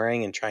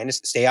exploring and trying to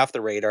stay off the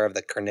radar of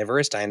the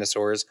carnivorous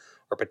dinosaurs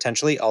or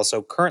potentially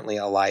also currently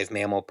alive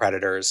mammal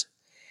predators.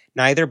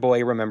 Neither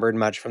boy remembered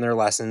much from their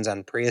lessons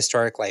on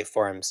prehistoric life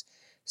forms,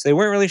 so they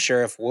weren't really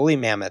sure if woolly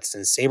mammoths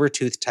and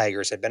saber-toothed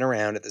tigers had been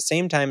around at the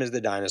same time as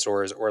the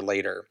dinosaurs or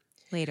later.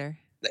 Later.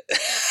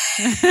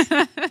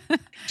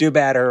 Too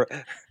bad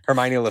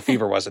Hermione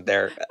Lefevre wasn't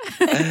there.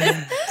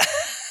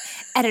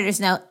 Editor's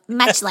note,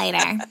 much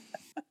later.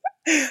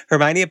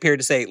 Hermione appeared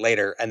to say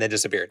later and then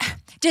disappeared.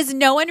 Does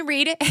no one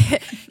read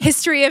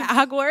History of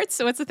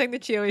Hogwarts? What's the thing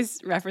that she always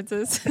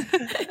references?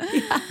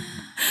 Yeah.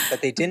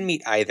 But they didn't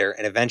meet either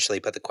and eventually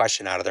put the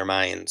question out of their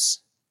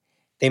minds.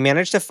 They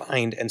managed to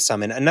find and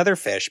summon another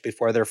fish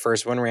before their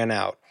first one ran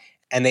out,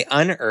 and they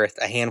unearthed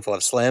a handful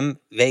of slim,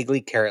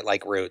 vaguely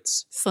carrot-like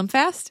roots. Slim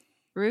Fast?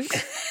 Root?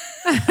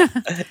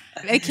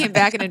 They came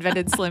back and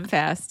invented Slim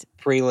Fast.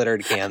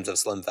 Pre-littered cans of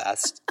Slim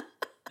Fast.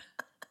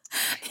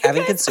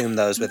 Having consumed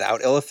those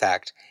without ill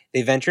effect,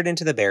 they ventured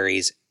into the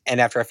berries, and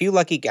after a few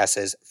lucky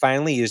guesses,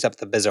 finally used up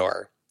the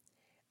bezoar.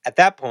 At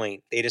that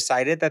point, they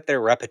decided that their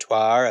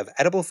repertoire of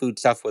edible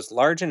foodstuff was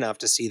large enough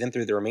to see them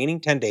through the remaining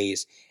 10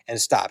 days and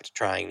stopped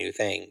trying new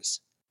things.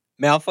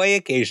 Malfoy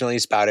occasionally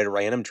spouted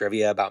random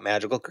trivia about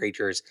magical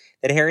creatures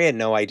that Harry had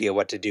no idea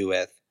what to do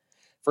with.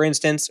 For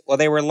instance, while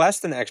they were less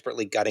than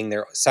expertly gutting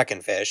their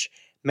second fish,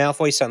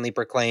 Malfoy suddenly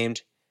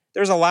proclaimed,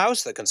 "There's a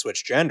louse that can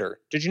switch gender.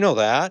 Did you know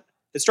that?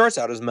 It starts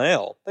out as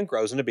male, then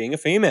grows into being a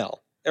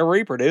female. It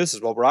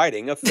reproduces while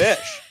riding a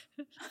fish."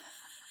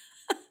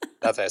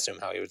 That's, I assume,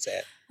 how he would say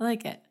it. I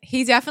like it.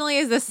 He definitely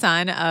is the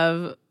son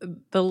of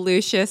the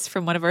Lucius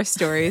from one of our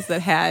stories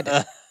that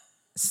had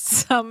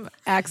some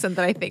accent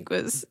that I think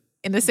was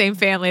in the same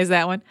family as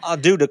that one. I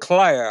do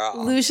declare.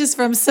 Lucius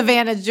from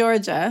Savannah,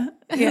 Georgia.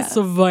 Yeah.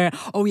 Savannah.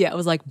 Oh, yeah. It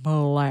was like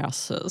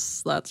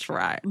molasses. That's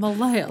right.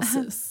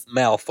 Molasses.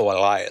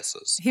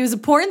 Malfoy-liases. He was a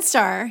porn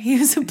star.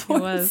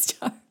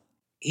 Star.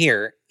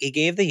 Here, he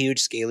gave the huge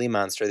scaly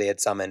monster they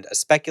had summoned a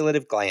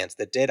speculative glance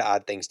that did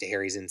odd things to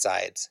Harry's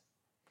insides.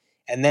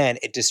 And then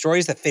it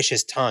destroys the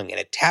fish's tongue and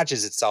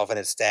attaches itself in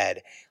its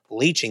stead,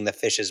 leaching the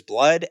fish's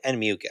blood and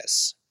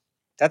mucus.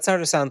 That sort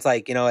of sounds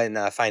like,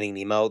 in Finding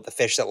Nemo, the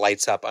fish that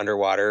lights up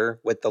underwater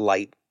with the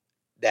light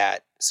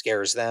that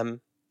scares them.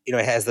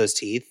 It has those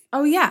teeth.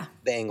 Oh, yeah.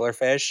 The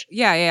anglerfish.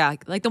 Yeah.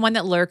 Like the one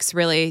that lurks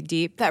really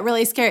deep. That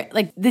really scary,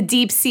 like the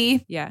deep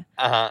sea. Yeah.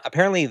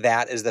 Apparently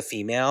that is the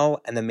female,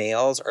 and the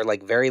males are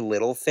like very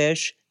little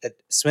fish that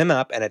swim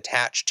up and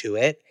attach to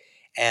it,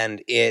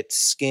 and its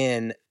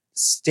skin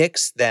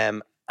sticks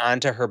them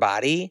onto her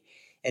body,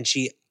 and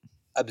she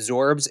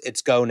absorbs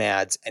its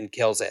gonads and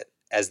kills it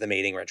as the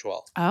mating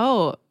ritual.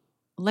 Oh,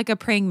 like a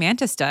praying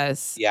mantis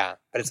does. Yeah,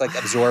 but it's like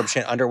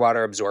absorption,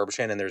 underwater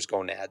absorption, and there's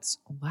gonads.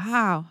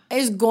 Wow.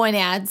 There's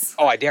gonads.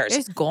 Oh, I dare.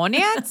 There's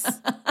gonads?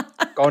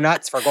 Go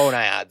nuts for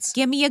gonads.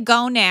 Give me a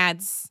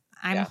gonads.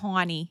 I'm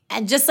horny.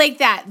 And just like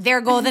that,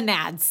 there go the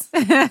nads.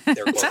 There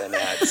go the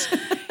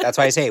nads. That's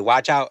why I say,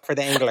 watch out for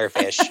the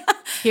anglerfish.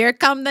 Here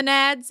come the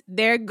nads.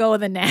 There go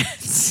the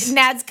nads.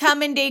 Nads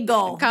come and they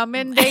go. Come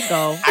and they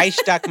go. I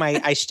stuck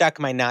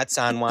my nuts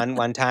on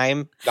one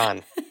time.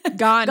 Gone.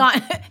 Gone.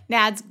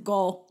 Nads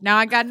go. Now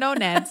I got no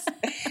nads.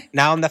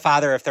 Now I'm the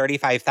father of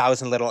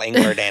 35,000 little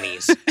angler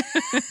Dannies.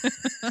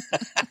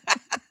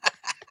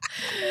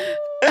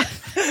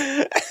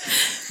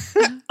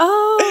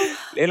 Oh,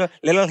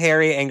 little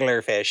hairy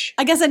anglerfish.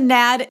 I guess a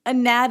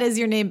nad is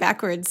your name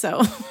backwards,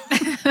 so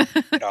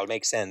It all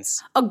makes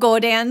sense. a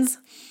godans.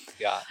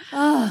 Yeah.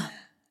 Oh,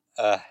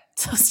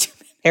 so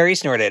stupid. Harry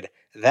snorted.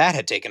 That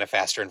had taken a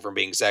fast turn from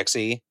being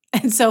sexy.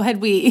 And so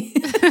had we.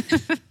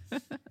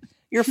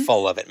 You're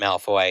full of it,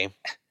 Malfoy.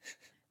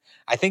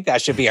 I think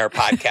that should be our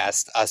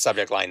podcast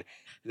subject line.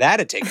 That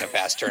had taken a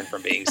fast turn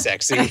from being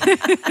sexy.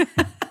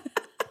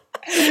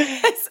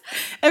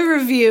 A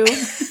review.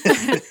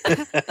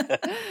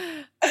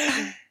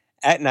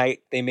 At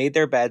night, they made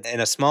their bed in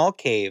a small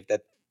cave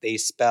that they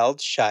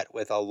spelled shut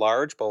with a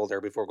large boulder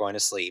before going to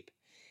sleep.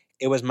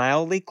 It was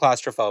mildly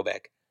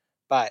claustrophobic,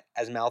 but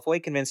as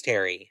Malfoy convinced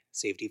Harry,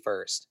 safety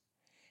first.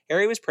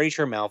 Harry was pretty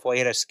sure Malfoy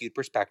had a skewed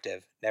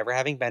perspective, never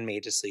having been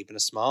made to sleep in a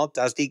small,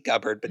 dusty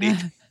cupboard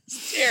beneath the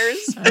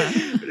stairs.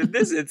 But in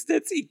this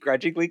instance, he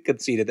grudgingly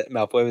conceded that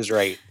Malfoy was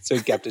right, so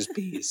he kept his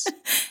peace.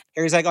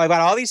 Harry's like, "Oh, I got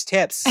all these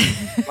tips.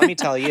 Let me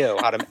tell you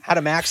how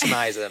to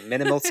maximize a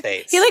minimal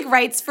space." He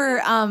writes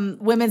for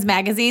women's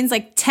magazines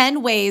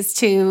 10 ways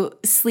to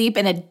sleep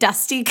in a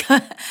dusty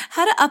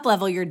how to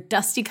uplevel your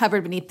dusty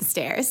cupboard beneath the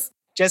stairs.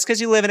 Just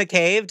because you live in a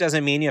cave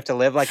doesn't mean you have to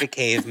live like a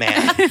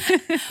caveman.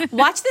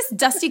 Watch this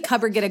dusty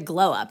cupboard get a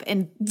glow up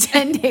in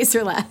 10 days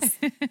or less.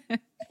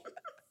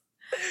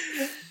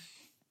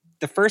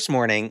 The first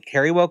morning,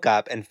 Harry woke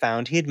up and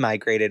found he had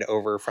migrated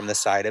over from the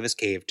side of his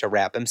cave to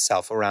wrap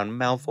himself around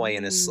Malfoy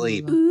in his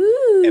sleep.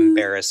 Ooh.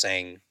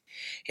 Embarrassing.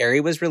 Harry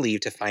was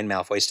relieved to find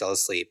Malfoy still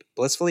asleep,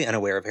 blissfully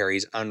unaware of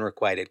Harry's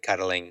unrequited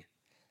cuddling.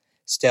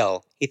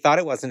 Still, he thought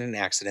it wasn't an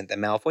accident that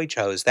Malfoy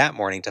chose that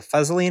morning to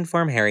fuzzily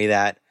inform Harry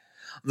that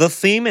the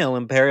female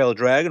Imperial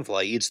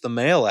Dragonfly eats the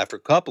male after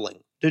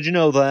coupling. Did you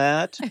know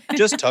that?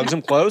 Just tugs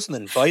him close and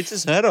then bites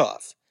his head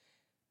off.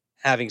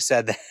 Having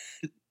said that,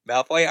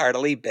 Malfoy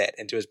heartily bit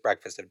into his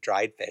breakfast of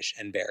dried fish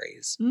and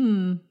berries.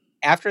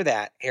 After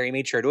that, Harry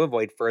made sure to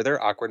avoid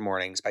further awkward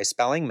mornings by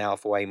spelling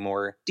Malfoy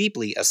more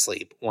deeply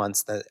asleep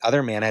once the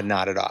other man had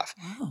nodded off,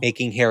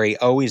 making Harry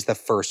always the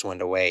first one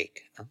to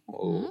wake.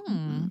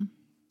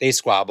 They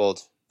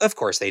squabbled. Of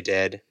course they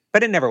did.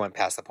 But it never went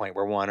past the point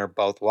where one or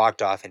both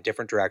walked off in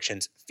different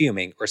directions,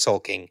 fuming or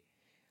sulking.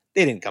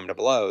 They didn't come to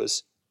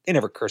blows. They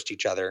never cursed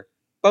each other.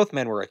 Both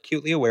men were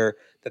acutely aware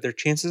that their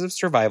chances of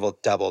survival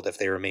doubled if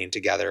they remained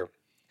together.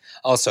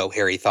 Also,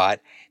 Harry thought,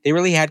 they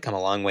really had come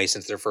a long way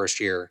since their first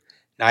year.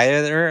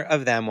 Neither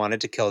of them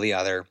wanted to kill the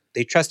other.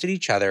 They trusted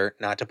each other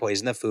not to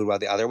poison the food while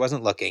the other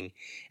wasn't looking,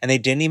 and they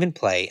didn't even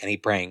play any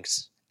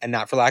pranks. And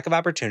not for lack of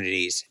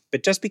opportunities,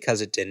 but just because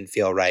it didn't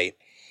feel right.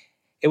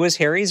 It was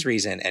Harry's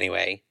reason,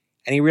 anyway,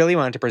 and he really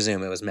wanted to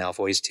presume it was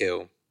Malfoy's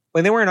too.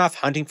 When they weren't off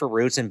hunting for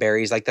roots and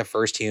berries like the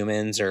first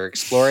humans, or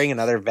exploring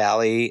another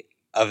valley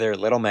of their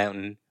little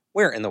mountain,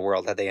 where in the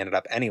world had they ended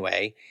up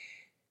anyway?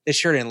 This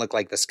sure didn't look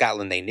like the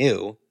Scotland they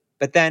knew.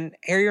 But then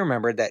Harry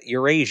remembered that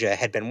Eurasia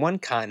had been one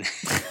continent.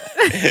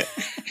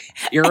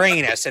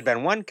 Uranus had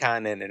been one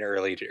continent in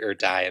earlier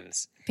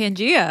times.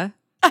 Pangea.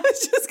 I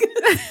was just going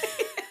to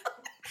say.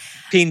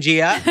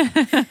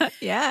 Pangea?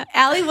 Yeah.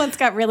 Allie once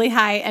got really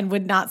high and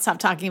would not stop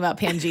talking about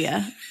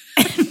Pangea.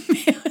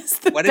 It was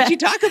the What did she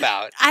talk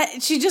about?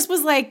 She just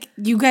was like,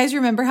 you guys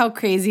remember how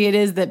crazy it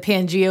is that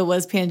Pangea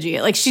was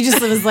Pangea? Like, she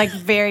just was like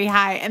very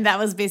high, and that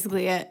was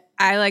basically it.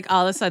 I like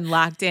all of a sudden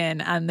locked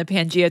in on the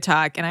Pangea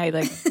talk, and I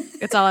like,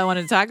 that's all I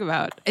wanted to talk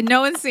about. And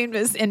no one seemed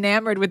as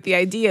enamored with the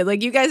idea.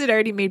 Like, you guys had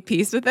already made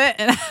peace with it,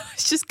 and I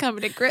was just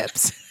coming to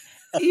grips.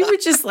 You were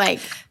just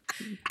like,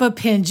 but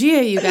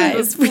Pangea, you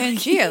guys.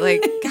 Pangea,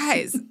 like,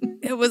 guys,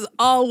 it was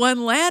all one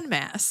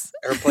landmass.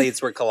 Her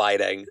plates were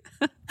colliding.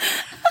 Could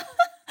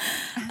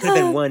have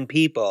been one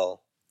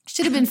people.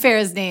 Should have been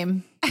Farrah's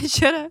name. I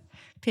should have.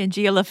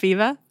 Pangea La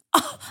Fiva.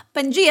 Oh,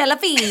 Pangea La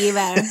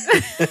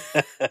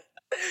Fiva.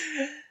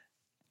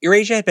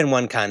 Eurasia had been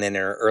one continent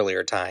in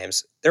earlier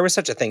times. There was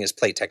such a thing as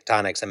plate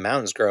tectonics, and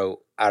mountains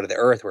grow out of the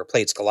earth where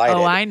plates collided.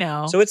 Oh, I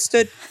know. So it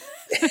stood...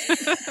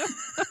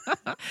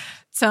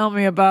 Tell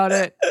me about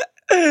it.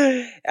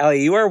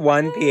 Allie, you are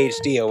one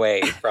PhD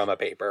away from a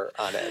paper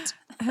on it.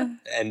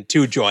 And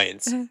 2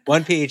 joints.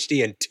 1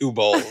 PhD and 2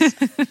 bowls.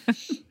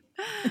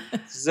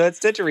 So it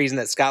stood to reason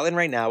that Scotland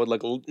right now would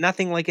look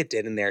nothing like it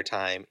did in their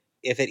time,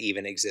 if it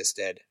even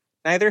existed.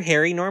 Neither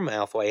Harry nor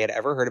Malfoy had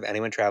ever heard of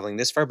anyone traveling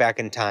this far back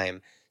in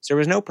time, so there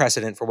was no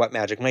precedent for what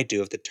magic might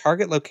do if the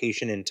target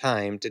location in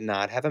time did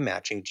not have a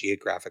matching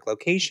geographic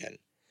location.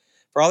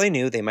 For all they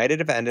knew, they might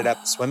have ended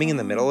up swimming in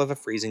the middle of a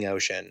freezing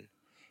ocean.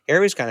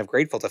 Harry was kind of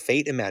grateful to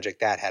fate and magic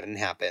that hadn't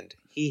happened.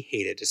 He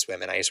hated to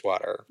swim in ice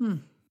water.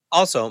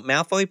 Also,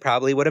 Malfoy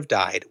probably would have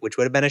died, which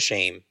would have been a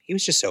shame. He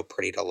was just so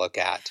pretty to look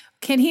at.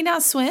 Can he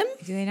not swim?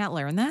 Do they not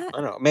learn that?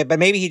 I don't know, but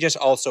maybe he just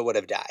also would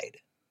have died,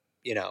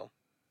 you know.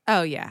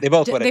 Oh, yeah. They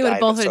both would have died. They would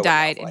both but have so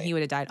died, would and Malfoy. he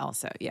would have died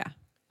also. Yeah.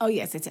 Oh,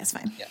 yes, it's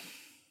fine. Yeah.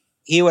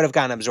 He would have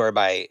gotten absorbed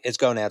by, his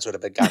gonads would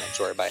have been gotten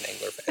absorbed by an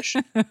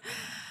anglerfish.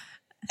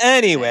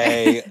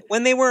 Anyway,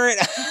 when they weren't...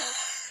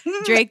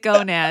 Drake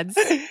gonads.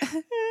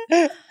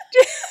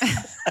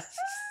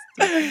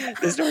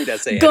 The story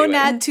does say Gonad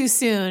anyway. too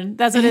soon.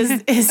 That's what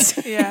his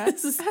Yeah.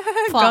 his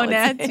plot would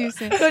Gonad say. too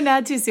soon.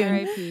 Gonad too soon.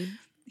 R.I.P.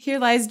 Here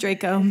lies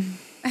Draco.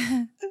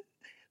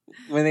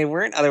 When they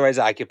weren't otherwise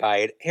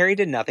occupied, Harry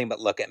did nothing but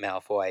look at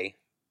Malfoy.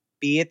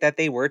 Be it that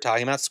they were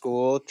talking about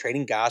school,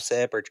 trading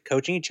gossip, or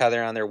coaching each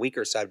other on their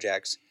weaker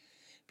subjects.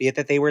 Be it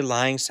that they were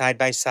lying side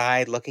by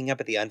side, looking up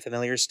at the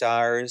unfamiliar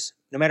stars.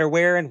 No matter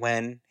where and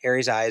when,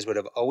 Harry's eyes would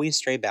have always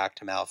strayed back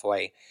to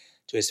Malfoy,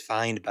 to his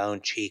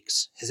fine-boned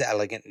cheeks, his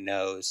elegant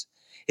nose,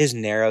 his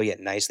narrow yet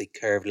nicely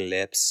curved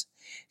lips,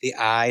 the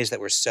eyes that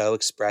were so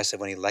expressive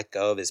when he let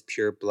go of his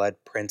pure-blood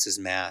prince's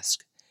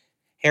mask.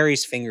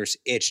 Harry's fingers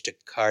itched to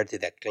card through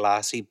that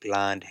glossy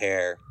blonde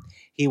hair.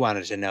 He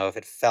wanted to know if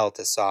it felt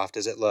as soft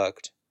as it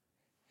looked.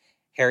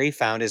 Harry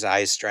found his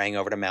eyes straying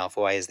over to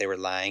Malfoy as they were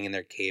lying in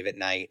their cave at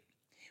night,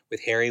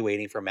 with Harry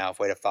waiting for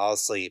Malfoy to fall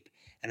asleep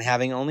and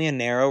having only a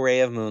narrow ray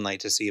of moonlight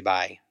to see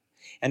by.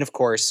 And of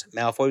course,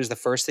 Malfoy was the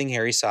first thing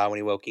Harry saw when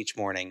he woke each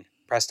morning,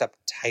 pressed up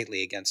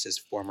tightly against his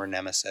former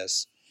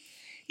nemesis.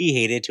 He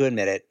hated to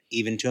admit it,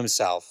 even to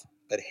himself,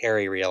 but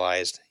Harry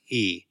realized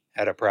he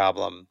had a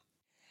problem.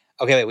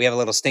 Okay, wait, we have a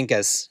little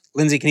stinkus.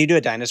 Lindsay, can you do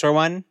a dinosaur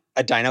one?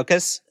 A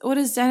dinocus? What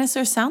does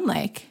dinosaur sound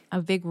like?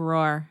 A big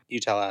roar. You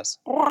tell us.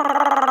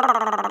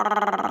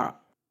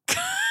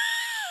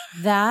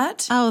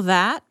 That Oh,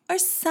 that? or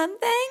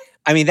something?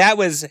 I mean, that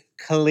was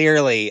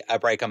clearly a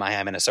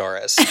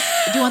Brachiosaurus.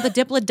 Do you want the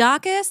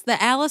Diplodocus,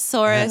 the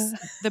Allosaurus,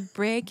 the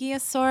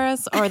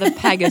Brachiosaurus, or the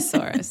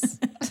Pegasaurus?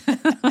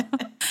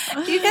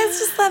 You guys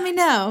just let me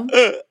know.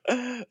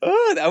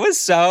 Oh, that was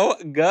so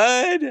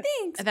good.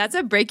 Thanks. That's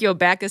a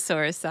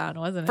Brachiobacosaurus sound,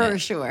 wasn't it? For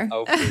sure.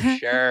 Oh, for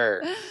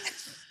sure.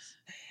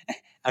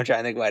 I'm trying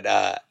to think what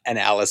an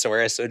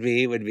Allosaurus would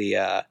be.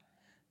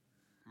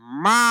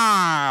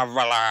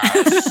 Marvelous.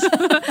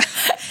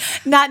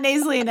 Not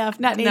nasally enough.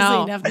 Not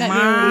nasally enough. Not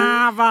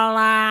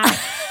Marvelous.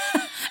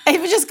 I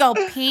would just go,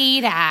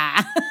 Peter.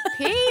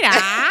 Peter.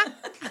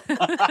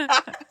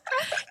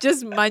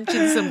 Just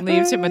munching some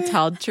leaves from a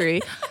tall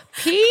tree.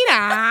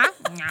 Peter.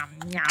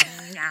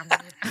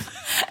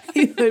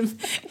 He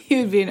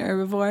would be an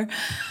herbivore.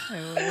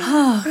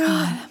 Oh,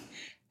 God.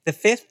 The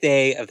 5th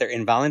day of their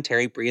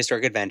involuntary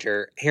prehistoric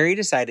adventure, Harry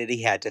decided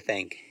he had to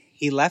think.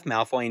 He left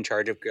Malfoy in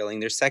charge of grilling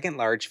their second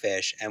large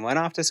fish and went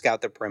off to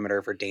scout the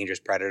perimeter for dangerous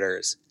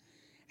predators.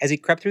 As he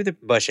crept through the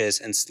bushes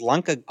and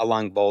slunk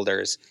along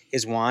boulders,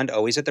 his wand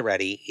always at the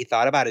ready, he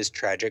thought about his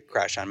tragic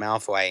crush on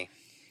Malfoy.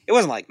 It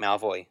wasn't like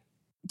Malfoy.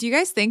 Do you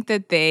guys think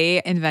that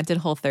they invented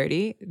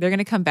Whole30? They're going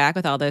to come back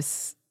with all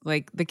this,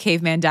 like the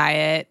caveman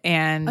diet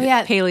and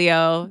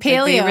paleo. Like,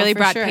 they really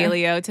brought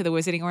paleo to the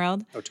wizarding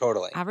world. Oh,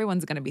 totally.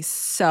 Everyone's going to be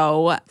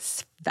so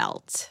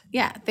svelte.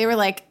 Yeah, they were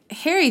like,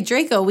 Harry,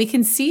 Draco, we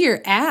can see your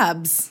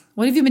abs.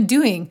 What have you been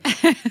doing?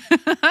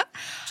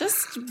 Just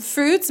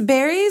fruits,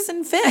 berries,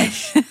 and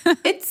fish.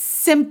 It's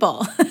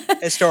simple.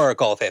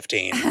 Historical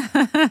 15.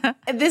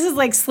 This is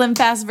like Slim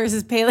Fast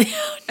versus Paleo.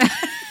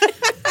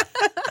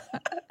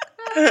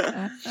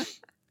 So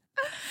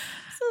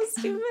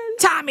stupid.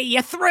 Tommy,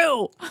 you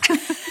threw.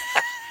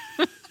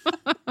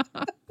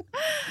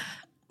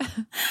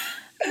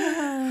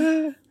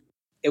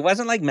 It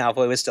wasn't like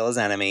Malfoy was still his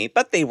enemy,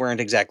 but they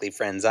weren't exactly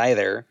friends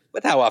either,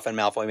 with how often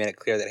Malfoy made it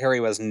clear that Harry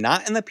was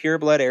not in the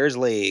pureblood heirs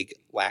league,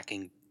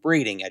 lacking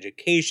breeding,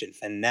 education,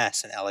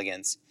 finesse, and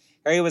elegance.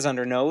 Harry was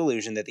under no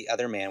illusion that the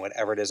other man would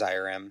ever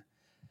desire him.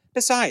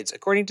 Besides,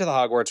 according to the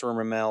Hogwarts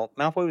rumor mill,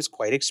 Malfoy was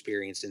quite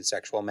experienced in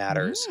sexual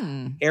matters.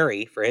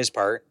 Harry, for his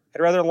part,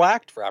 had rather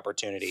lacked for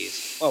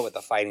opportunities. What with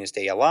the fighting to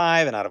stay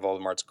alive and out of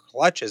Voldemort's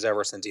clutches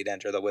ever since he'd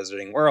entered the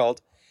wizarding world,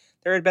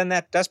 there had been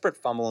that desperate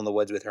fumble in the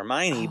woods with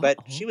Hermione, but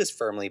she was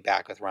firmly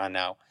back with Ron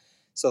now.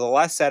 So the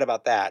less said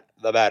about that,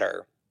 the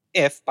better.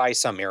 If, by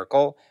some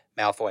miracle,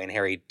 Malfoy and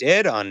Harry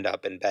did end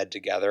up in bed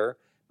together,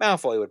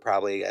 Malfoy would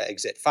probably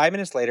exit 5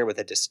 minutes later with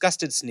a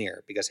disgusted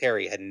sneer because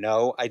Harry had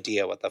no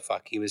idea what the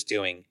fuck he was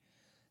doing.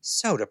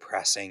 So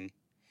depressing.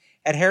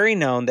 Had Harry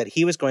known that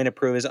he was going to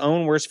prove his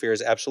own worst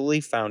fears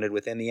absolutely founded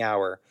within the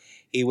hour,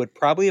 he would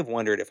probably have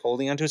wondered if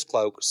holding onto his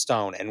cloak,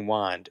 stone, and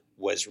wand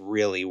was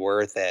really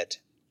worth it.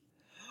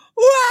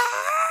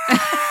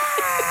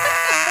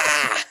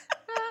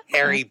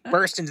 Harry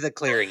burst into the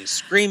clearing,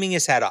 screaming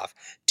his head off,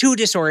 too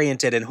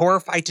disoriented and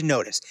horrified to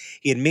notice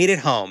he had made it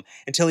home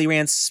until he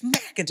ran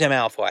smack into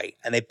Malfoy,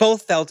 and they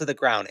both fell to the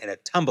ground in a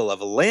tumble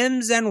of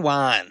limbs and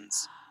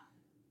wands.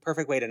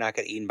 Perfect way to not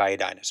get eaten by a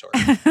dinosaur.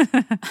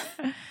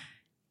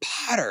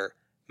 Potter,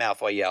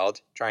 Malfoy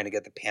yelled, trying to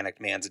get the panicked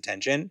man's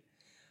attention.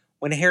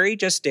 When Harry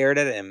just stared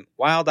at him,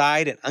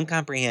 wild-eyed and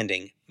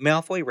uncomprehending,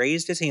 Malfoy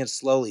raised his hand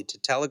slowly to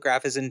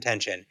telegraph his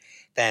intention,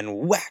 then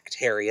whacked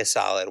Harry a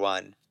solid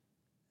one.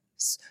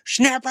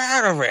 Snap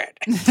out of it!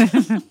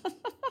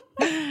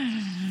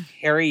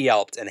 Harry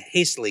yelped and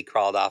hastily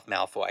crawled off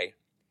Malfoy.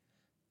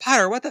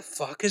 Potter, what the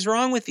fuck is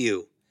wrong with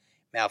you?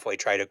 Malfoy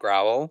tried to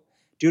growl,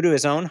 due to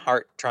his own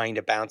heart trying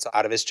to bounce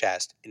out of his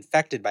chest,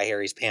 infected by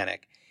Harry's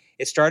panic.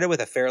 It started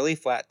with a fairly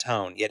flat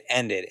tone, yet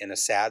ended in a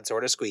sad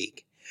sort of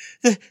squeak.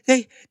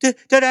 The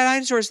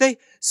dinosaurs,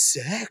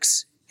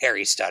 sex,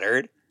 Harry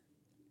stuttered.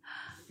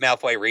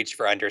 Malfoy reached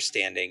for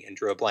understanding and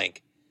drew a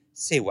blank.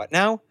 Say what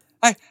now?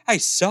 I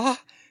saw,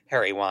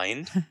 Harry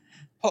whined.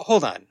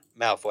 Hold on.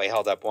 Malfoy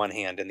held up one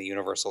hand in the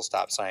universal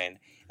stop sign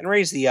and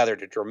raised the other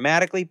to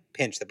dramatically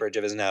pinch the bridge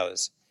of his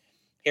nose.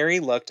 Harry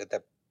looked at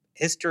the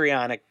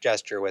histrionic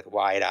gesture with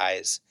wide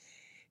eyes.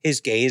 His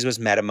gaze was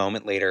met a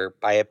moment later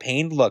by a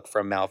pained look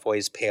from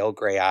Malfoy's pale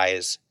gray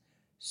eyes.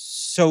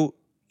 So,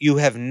 you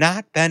have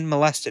not been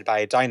molested by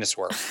a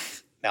dinosaur,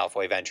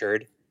 Malfoy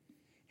ventured.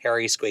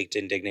 Harry squeaked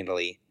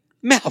indignantly.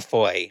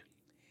 Malfoy!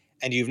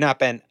 And you've not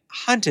been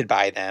hunted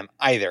by them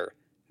either,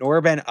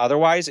 nor been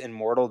otherwise in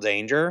mortal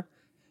danger?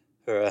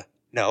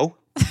 No.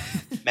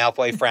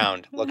 Malfoy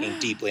frowned, looking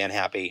deeply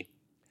unhappy.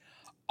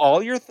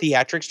 All your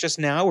theatrics just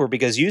now were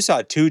because you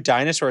saw two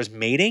dinosaurs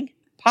mating?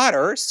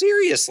 Potter,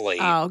 seriously.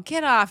 Oh,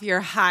 get off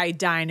your high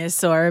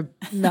dinosaur,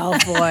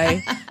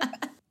 Malfoy.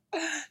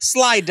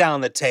 Slide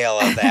down the tail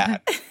of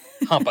that,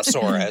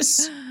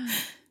 Humpasaurus.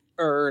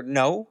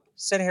 No,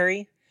 said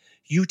Harry.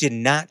 You did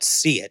not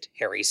see it,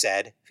 Harry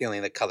said,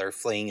 feeling the color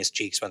fleeing his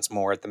cheeks once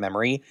more at the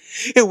memory.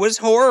 It was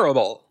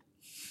horrible.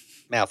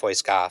 Malfoy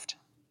scoffed.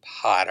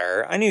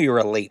 Potter, I knew you were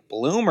a late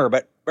bloomer,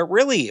 but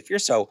really, if you're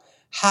so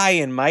high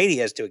and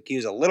mighty as to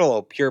accuse a little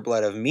old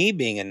pureblood of me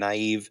being a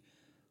naive,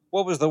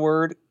 what was the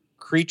word?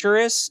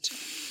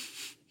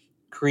 Creaturist?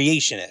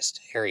 Creationist,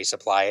 Harry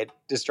supplied,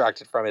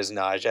 distracted from his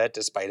nausea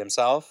despite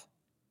himself.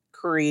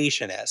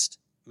 Creationist,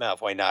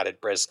 Malfoy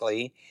nodded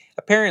briskly,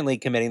 apparently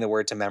committing the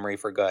word to memory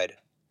for good.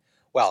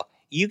 Well,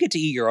 you get to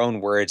eat your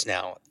own words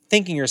now,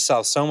 thinking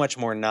yourself so much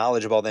more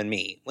knowledgeable than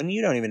me when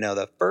you don't even know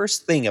the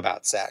first thing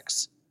about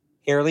sex.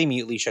 Harry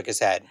mutely shook his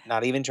head,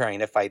 not even trying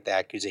to fight the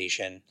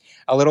accusation.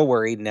 A little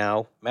worried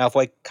now,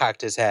 Malfoy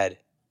cocked his head.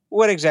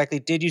 What exactly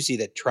did you see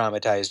that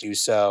traumatized you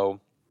so?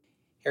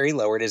 Harry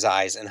lowered his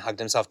eyes and hugged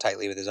himself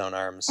tightly with his own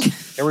arms.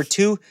 There were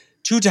two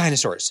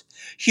dinosaurs.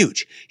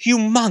 Huge,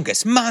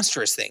 humongous,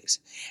 monstrous things.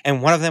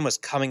 And one of them was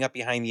coming up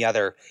behind the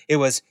other. It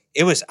was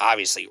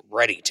obviously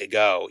ready to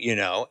go, you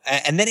know.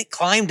 And then it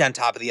climbed on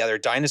top of the other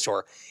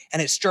dinosaur, and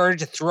it started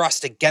to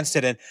thrust against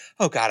it, and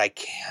oh God, I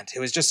can't. It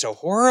was just so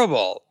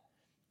horrible.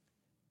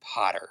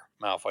 Potter,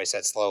 Malfoy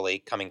said slowly,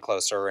 coming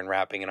closer and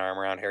wrapping an arm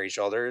around Harry's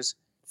shoulders.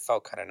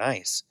 Felt kind of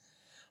nice.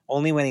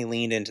 Only when he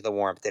leaned into the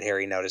warmth did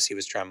Harry notice he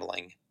was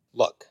trembling.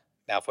 Look,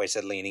 Malfoy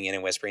said, leaning in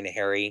and whispering to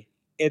Harry,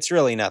 it's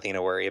really nothing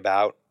to worry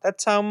about.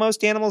 That's how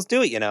most animals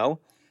do it, you know.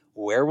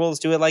 Werewolves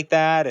do it like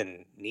that,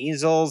 and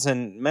Neasels,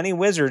 and many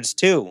wizards,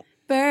 too.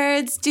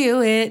 Birds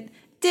do it.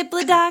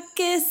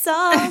 Diplodocus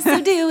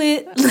also do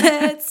it.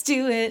 Let's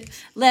do it.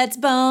 Let's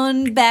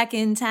bone back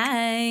in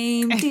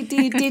time.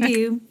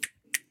 Do.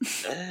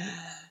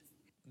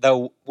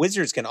 The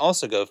wizards can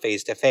also go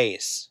face to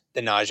face.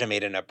 The nausea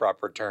made an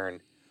abrupt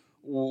return.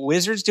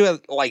 Wizards do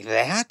it like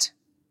that?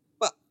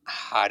 Well,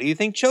 how do you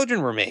think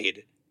children were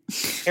made?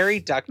 Harry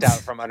ducked out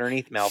from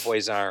underneath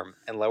Malfoy's arm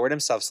and lowered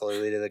himself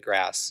slowly to the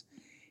grass.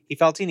 He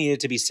felt he needed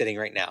to be sitting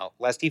right now,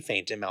 lest he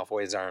faint in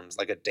Malfoy's arms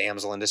like a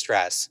damsel in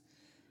distress.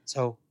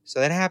 So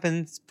that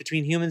happens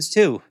between humans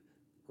too.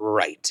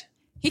 Right.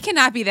 He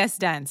cannot be this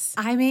dense.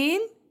 I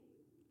mean,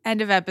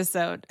 End of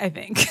episode, I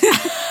think.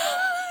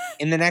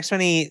 In the next one,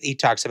 he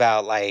talks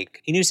about,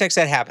 like, he knew sex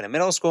had happened in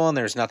middle school and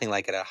there's nothing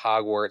like it at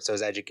Hogwarts, so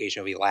his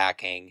education would be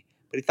lacking.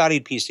 But he thought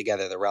he'd piece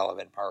together the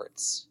relevant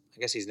parts. I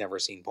guess he's never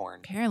seen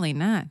porn. Apparently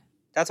not.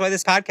 That's why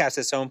this podcast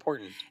is so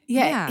important.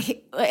 yeah.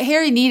 What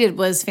Harry needed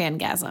was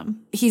fangasm.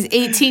 He's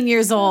 18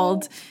 years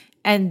old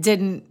and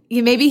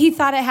maybe he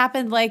thought it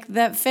happened like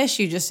that fish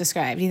you just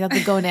described. He thought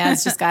the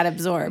gonads just got He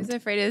absorbed. was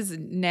afraid his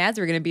nads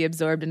were going to be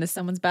absorbed into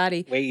someone's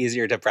body. Way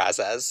easier to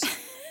process.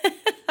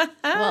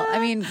 Well, I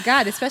mean,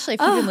 God, especially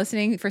if you've been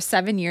listening for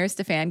 7 years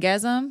to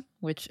Fangasm,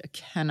 which I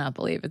cannot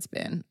believe it's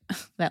been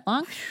that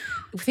long.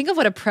 Think of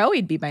what a pro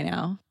he'd be by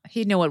now.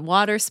 He'd know what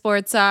water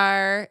sports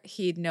are.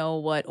 He'd know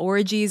what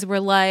orgies were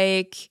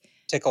like.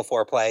 Tickle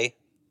foreplay.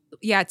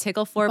 Yeah,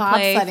 tickle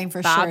foreplay. Bobsledding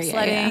for sure.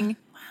 Bobsledding.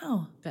 Yeah.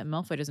 Wow. Bet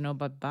Malfoy doesn't know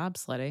about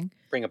bobsledding.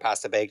 Bring a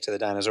pasta bake to the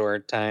dinosaur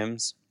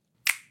times.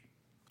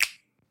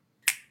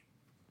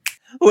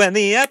 When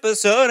the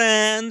episode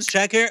ends,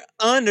 check your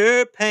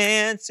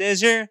underpants.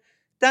 Is your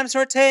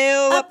dinosaur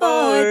tail up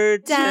or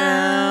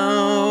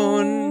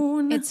down?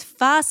 It's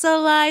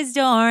fossilized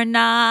or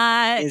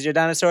not. Is your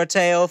dinosaur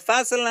tail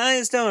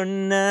fossilized or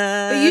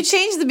not? But you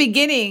changed the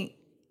beginning.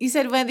 You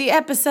said when the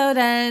episode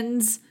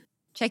ends.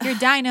 Check your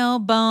dino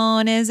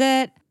bone, is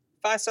it?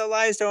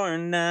 Fossilized or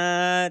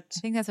not? I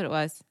think that's what it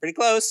was. Pretty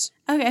close.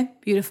 Okay,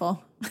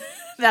 beautiful.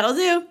 That'll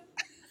do.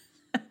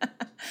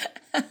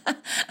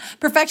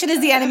 Perfection is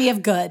the enemy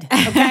of good.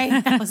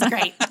 Okay, that was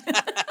great.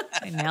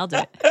 I nailed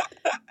it.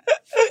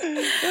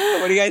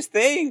 What do you guys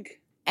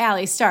think?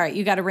 Allie, start.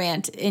 You got a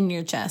rant in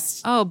your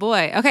chest. Oh,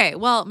 boy. Okay,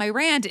 well, my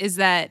rant is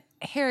that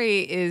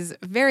Harry is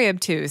very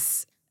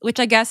obtuse, which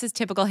I guess is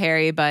typical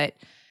Harry, but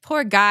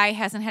poor guy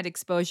hasn't had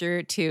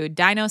exposure to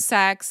dino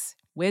sex,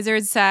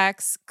 wizard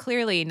sex,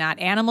 clearly not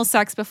animal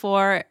sex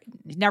before,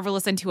 never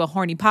listened to a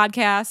horny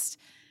podcast.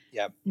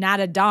 Yep. Not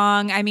a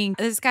dong. I mean,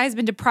 this guy's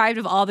been deprived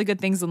of all the good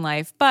things in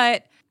life,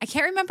 but I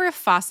can't remember if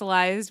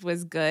fossilized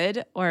was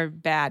good or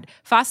bad.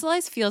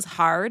 Fossilized feels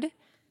hard,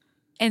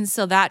 and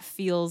so that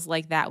feels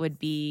like that would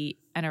be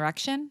an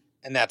erection.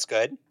 And that's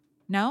good.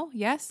 No?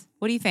 Yes?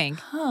 What do you think?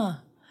 Huh.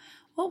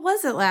 What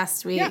was it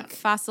last week? Yeah.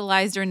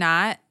 Fossilized or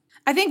not?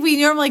 I think we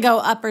normally go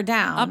up or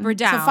down. Up or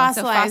down. So fossilized,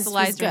 so was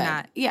fossilized or good.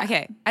 not. Yeah.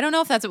 Okay. I don't know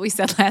if that's what we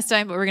said last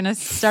time, but we're going to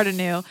start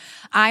anew.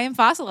 I am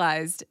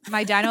fossilized.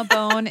 My dino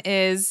bone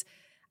is...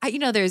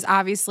 there's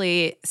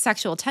obviously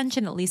sexual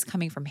tension, at least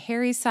coming from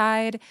Harry's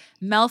side.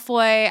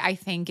 Malfoy, I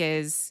think,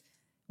 is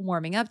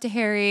warming up to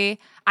Harry.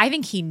 I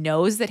think he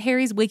knows that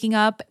Harry's waking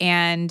up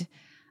and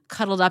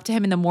cuddled up to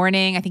him in the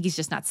morning. I think he's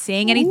just not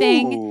saying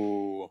anything.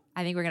 Ooh.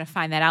 I think we're going to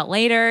find that out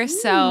later.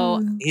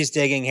 So, He's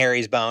digging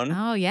Harry's bone.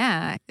 oh,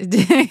 yeah. He's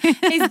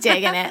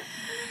digging it.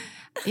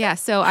 Yeah,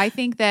 so I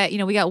think that,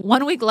 we got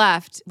 1 week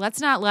left. Let's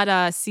not let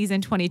a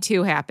season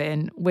 22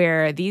 happen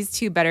where these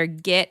two better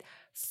get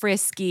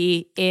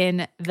frisky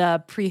in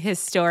the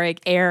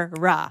prehistoric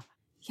era.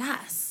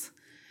 Yes.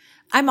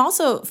 I'm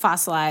also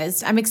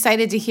fossilized. I'm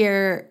excited to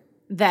hear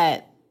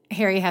that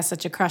Harry has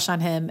such a crush on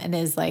him and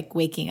is like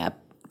waking up,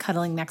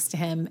 cuddling next to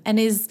him, and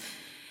he's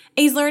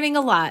learning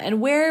a lot.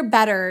 And where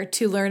better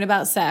to learn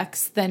about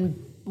sex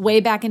than way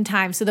back in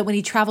time so that when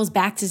he travels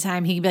back to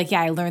time, he can be like,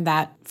 yeah, I learned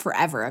that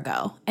forever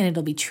ago and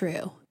it'll be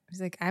true.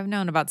 He's like, I've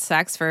known about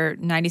sex for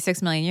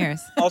 96 million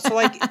years. Also,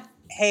 like,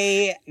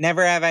 hey,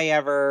 never have I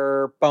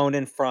ever boned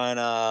in front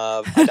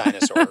of a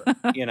dinosaur,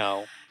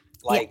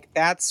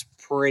 That's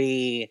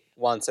pretty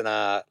once in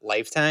a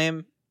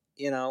lifetime,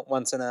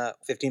 once in a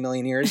 15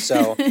 million years.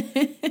 So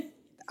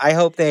I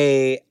hope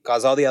they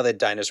cause all the other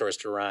dinosaurs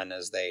to run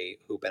as they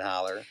hoop and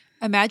holler.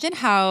 Imagine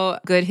how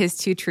good his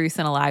 2 truths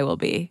and a lie will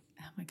be.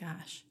 Oh my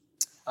gosh.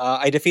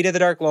 I defeated the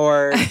Dark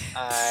Lord.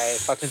 I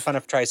fucked in front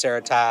of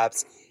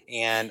Triceratops.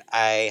 And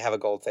I have a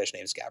goldfish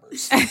named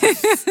Scabbers.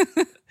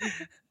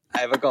 I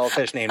have a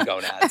goldfish named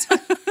Gonads.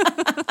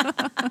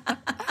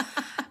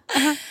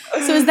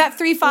 So is that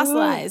 3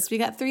 fossilized? We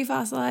got 3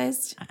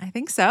 fossilized? I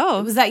think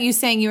so. Was that you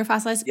saying you were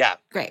fossilized? Yeah.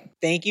 Great.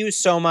 Thank you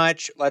so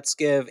much. Let's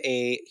give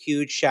a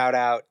huge shout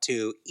out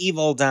to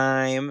Evil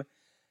Dime,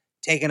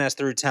 taking us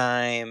through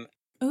time.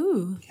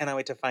 Ooh. Cannot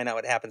wait to find out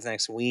what happens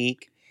next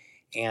week.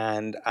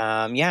 And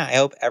I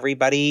hope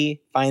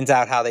everybody finds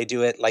out how they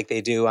do it like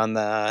they do on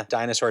the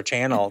Dinosaur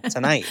Channel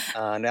tonight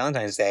on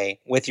Valentine's Day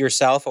with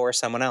yourself or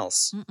someone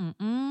else.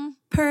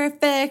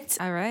 Perfect.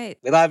 All right.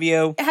 We love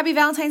you. Happy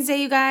Valentine's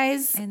Day, you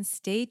guys. And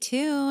stay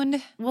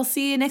tuned. We'll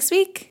see you next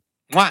week.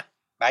 Mwah.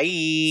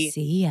 Bye.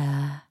 See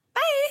ya.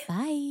 Bye.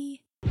 Bye.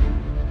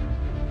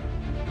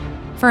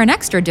 For an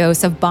extra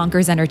dose of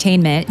bonkers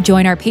entertainment,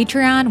 join our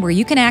Patreon where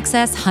you can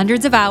access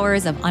hundreds of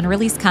hours of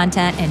unreleased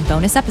content and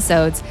bonus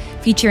episodes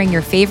featuring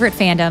your favorite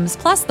fandoms,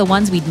 plus the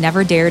ones we'd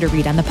never dare to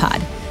read on the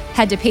pod.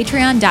 Head to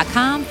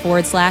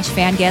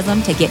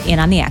patreon.com/fangasm to get in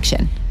on the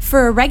action.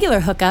 For a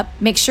regular hookup,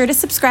 make sure to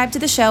subscribe to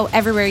the show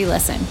everywhere you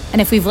listen.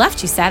 And if we've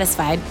left you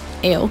satisfied,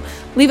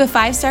 leave a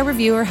 5-star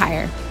review or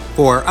higher.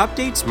 For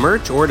updates,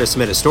 merch, or to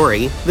submit a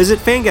story, visit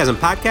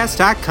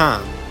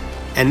fangasmpodcast.com.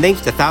 And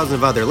thanks to thousands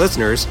of other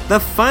listeners, the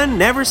fun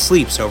never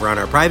sleeps over on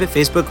our private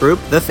Facebook group,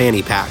 The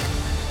Fanny Pack.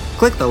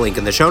 Click the link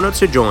in the show notes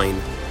to join.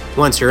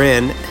 Once you're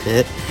in,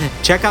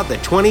 check out the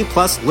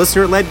 20-plus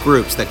listener-led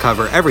groups that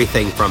cover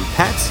everything from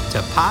pets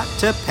to pot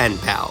to pen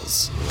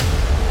pals.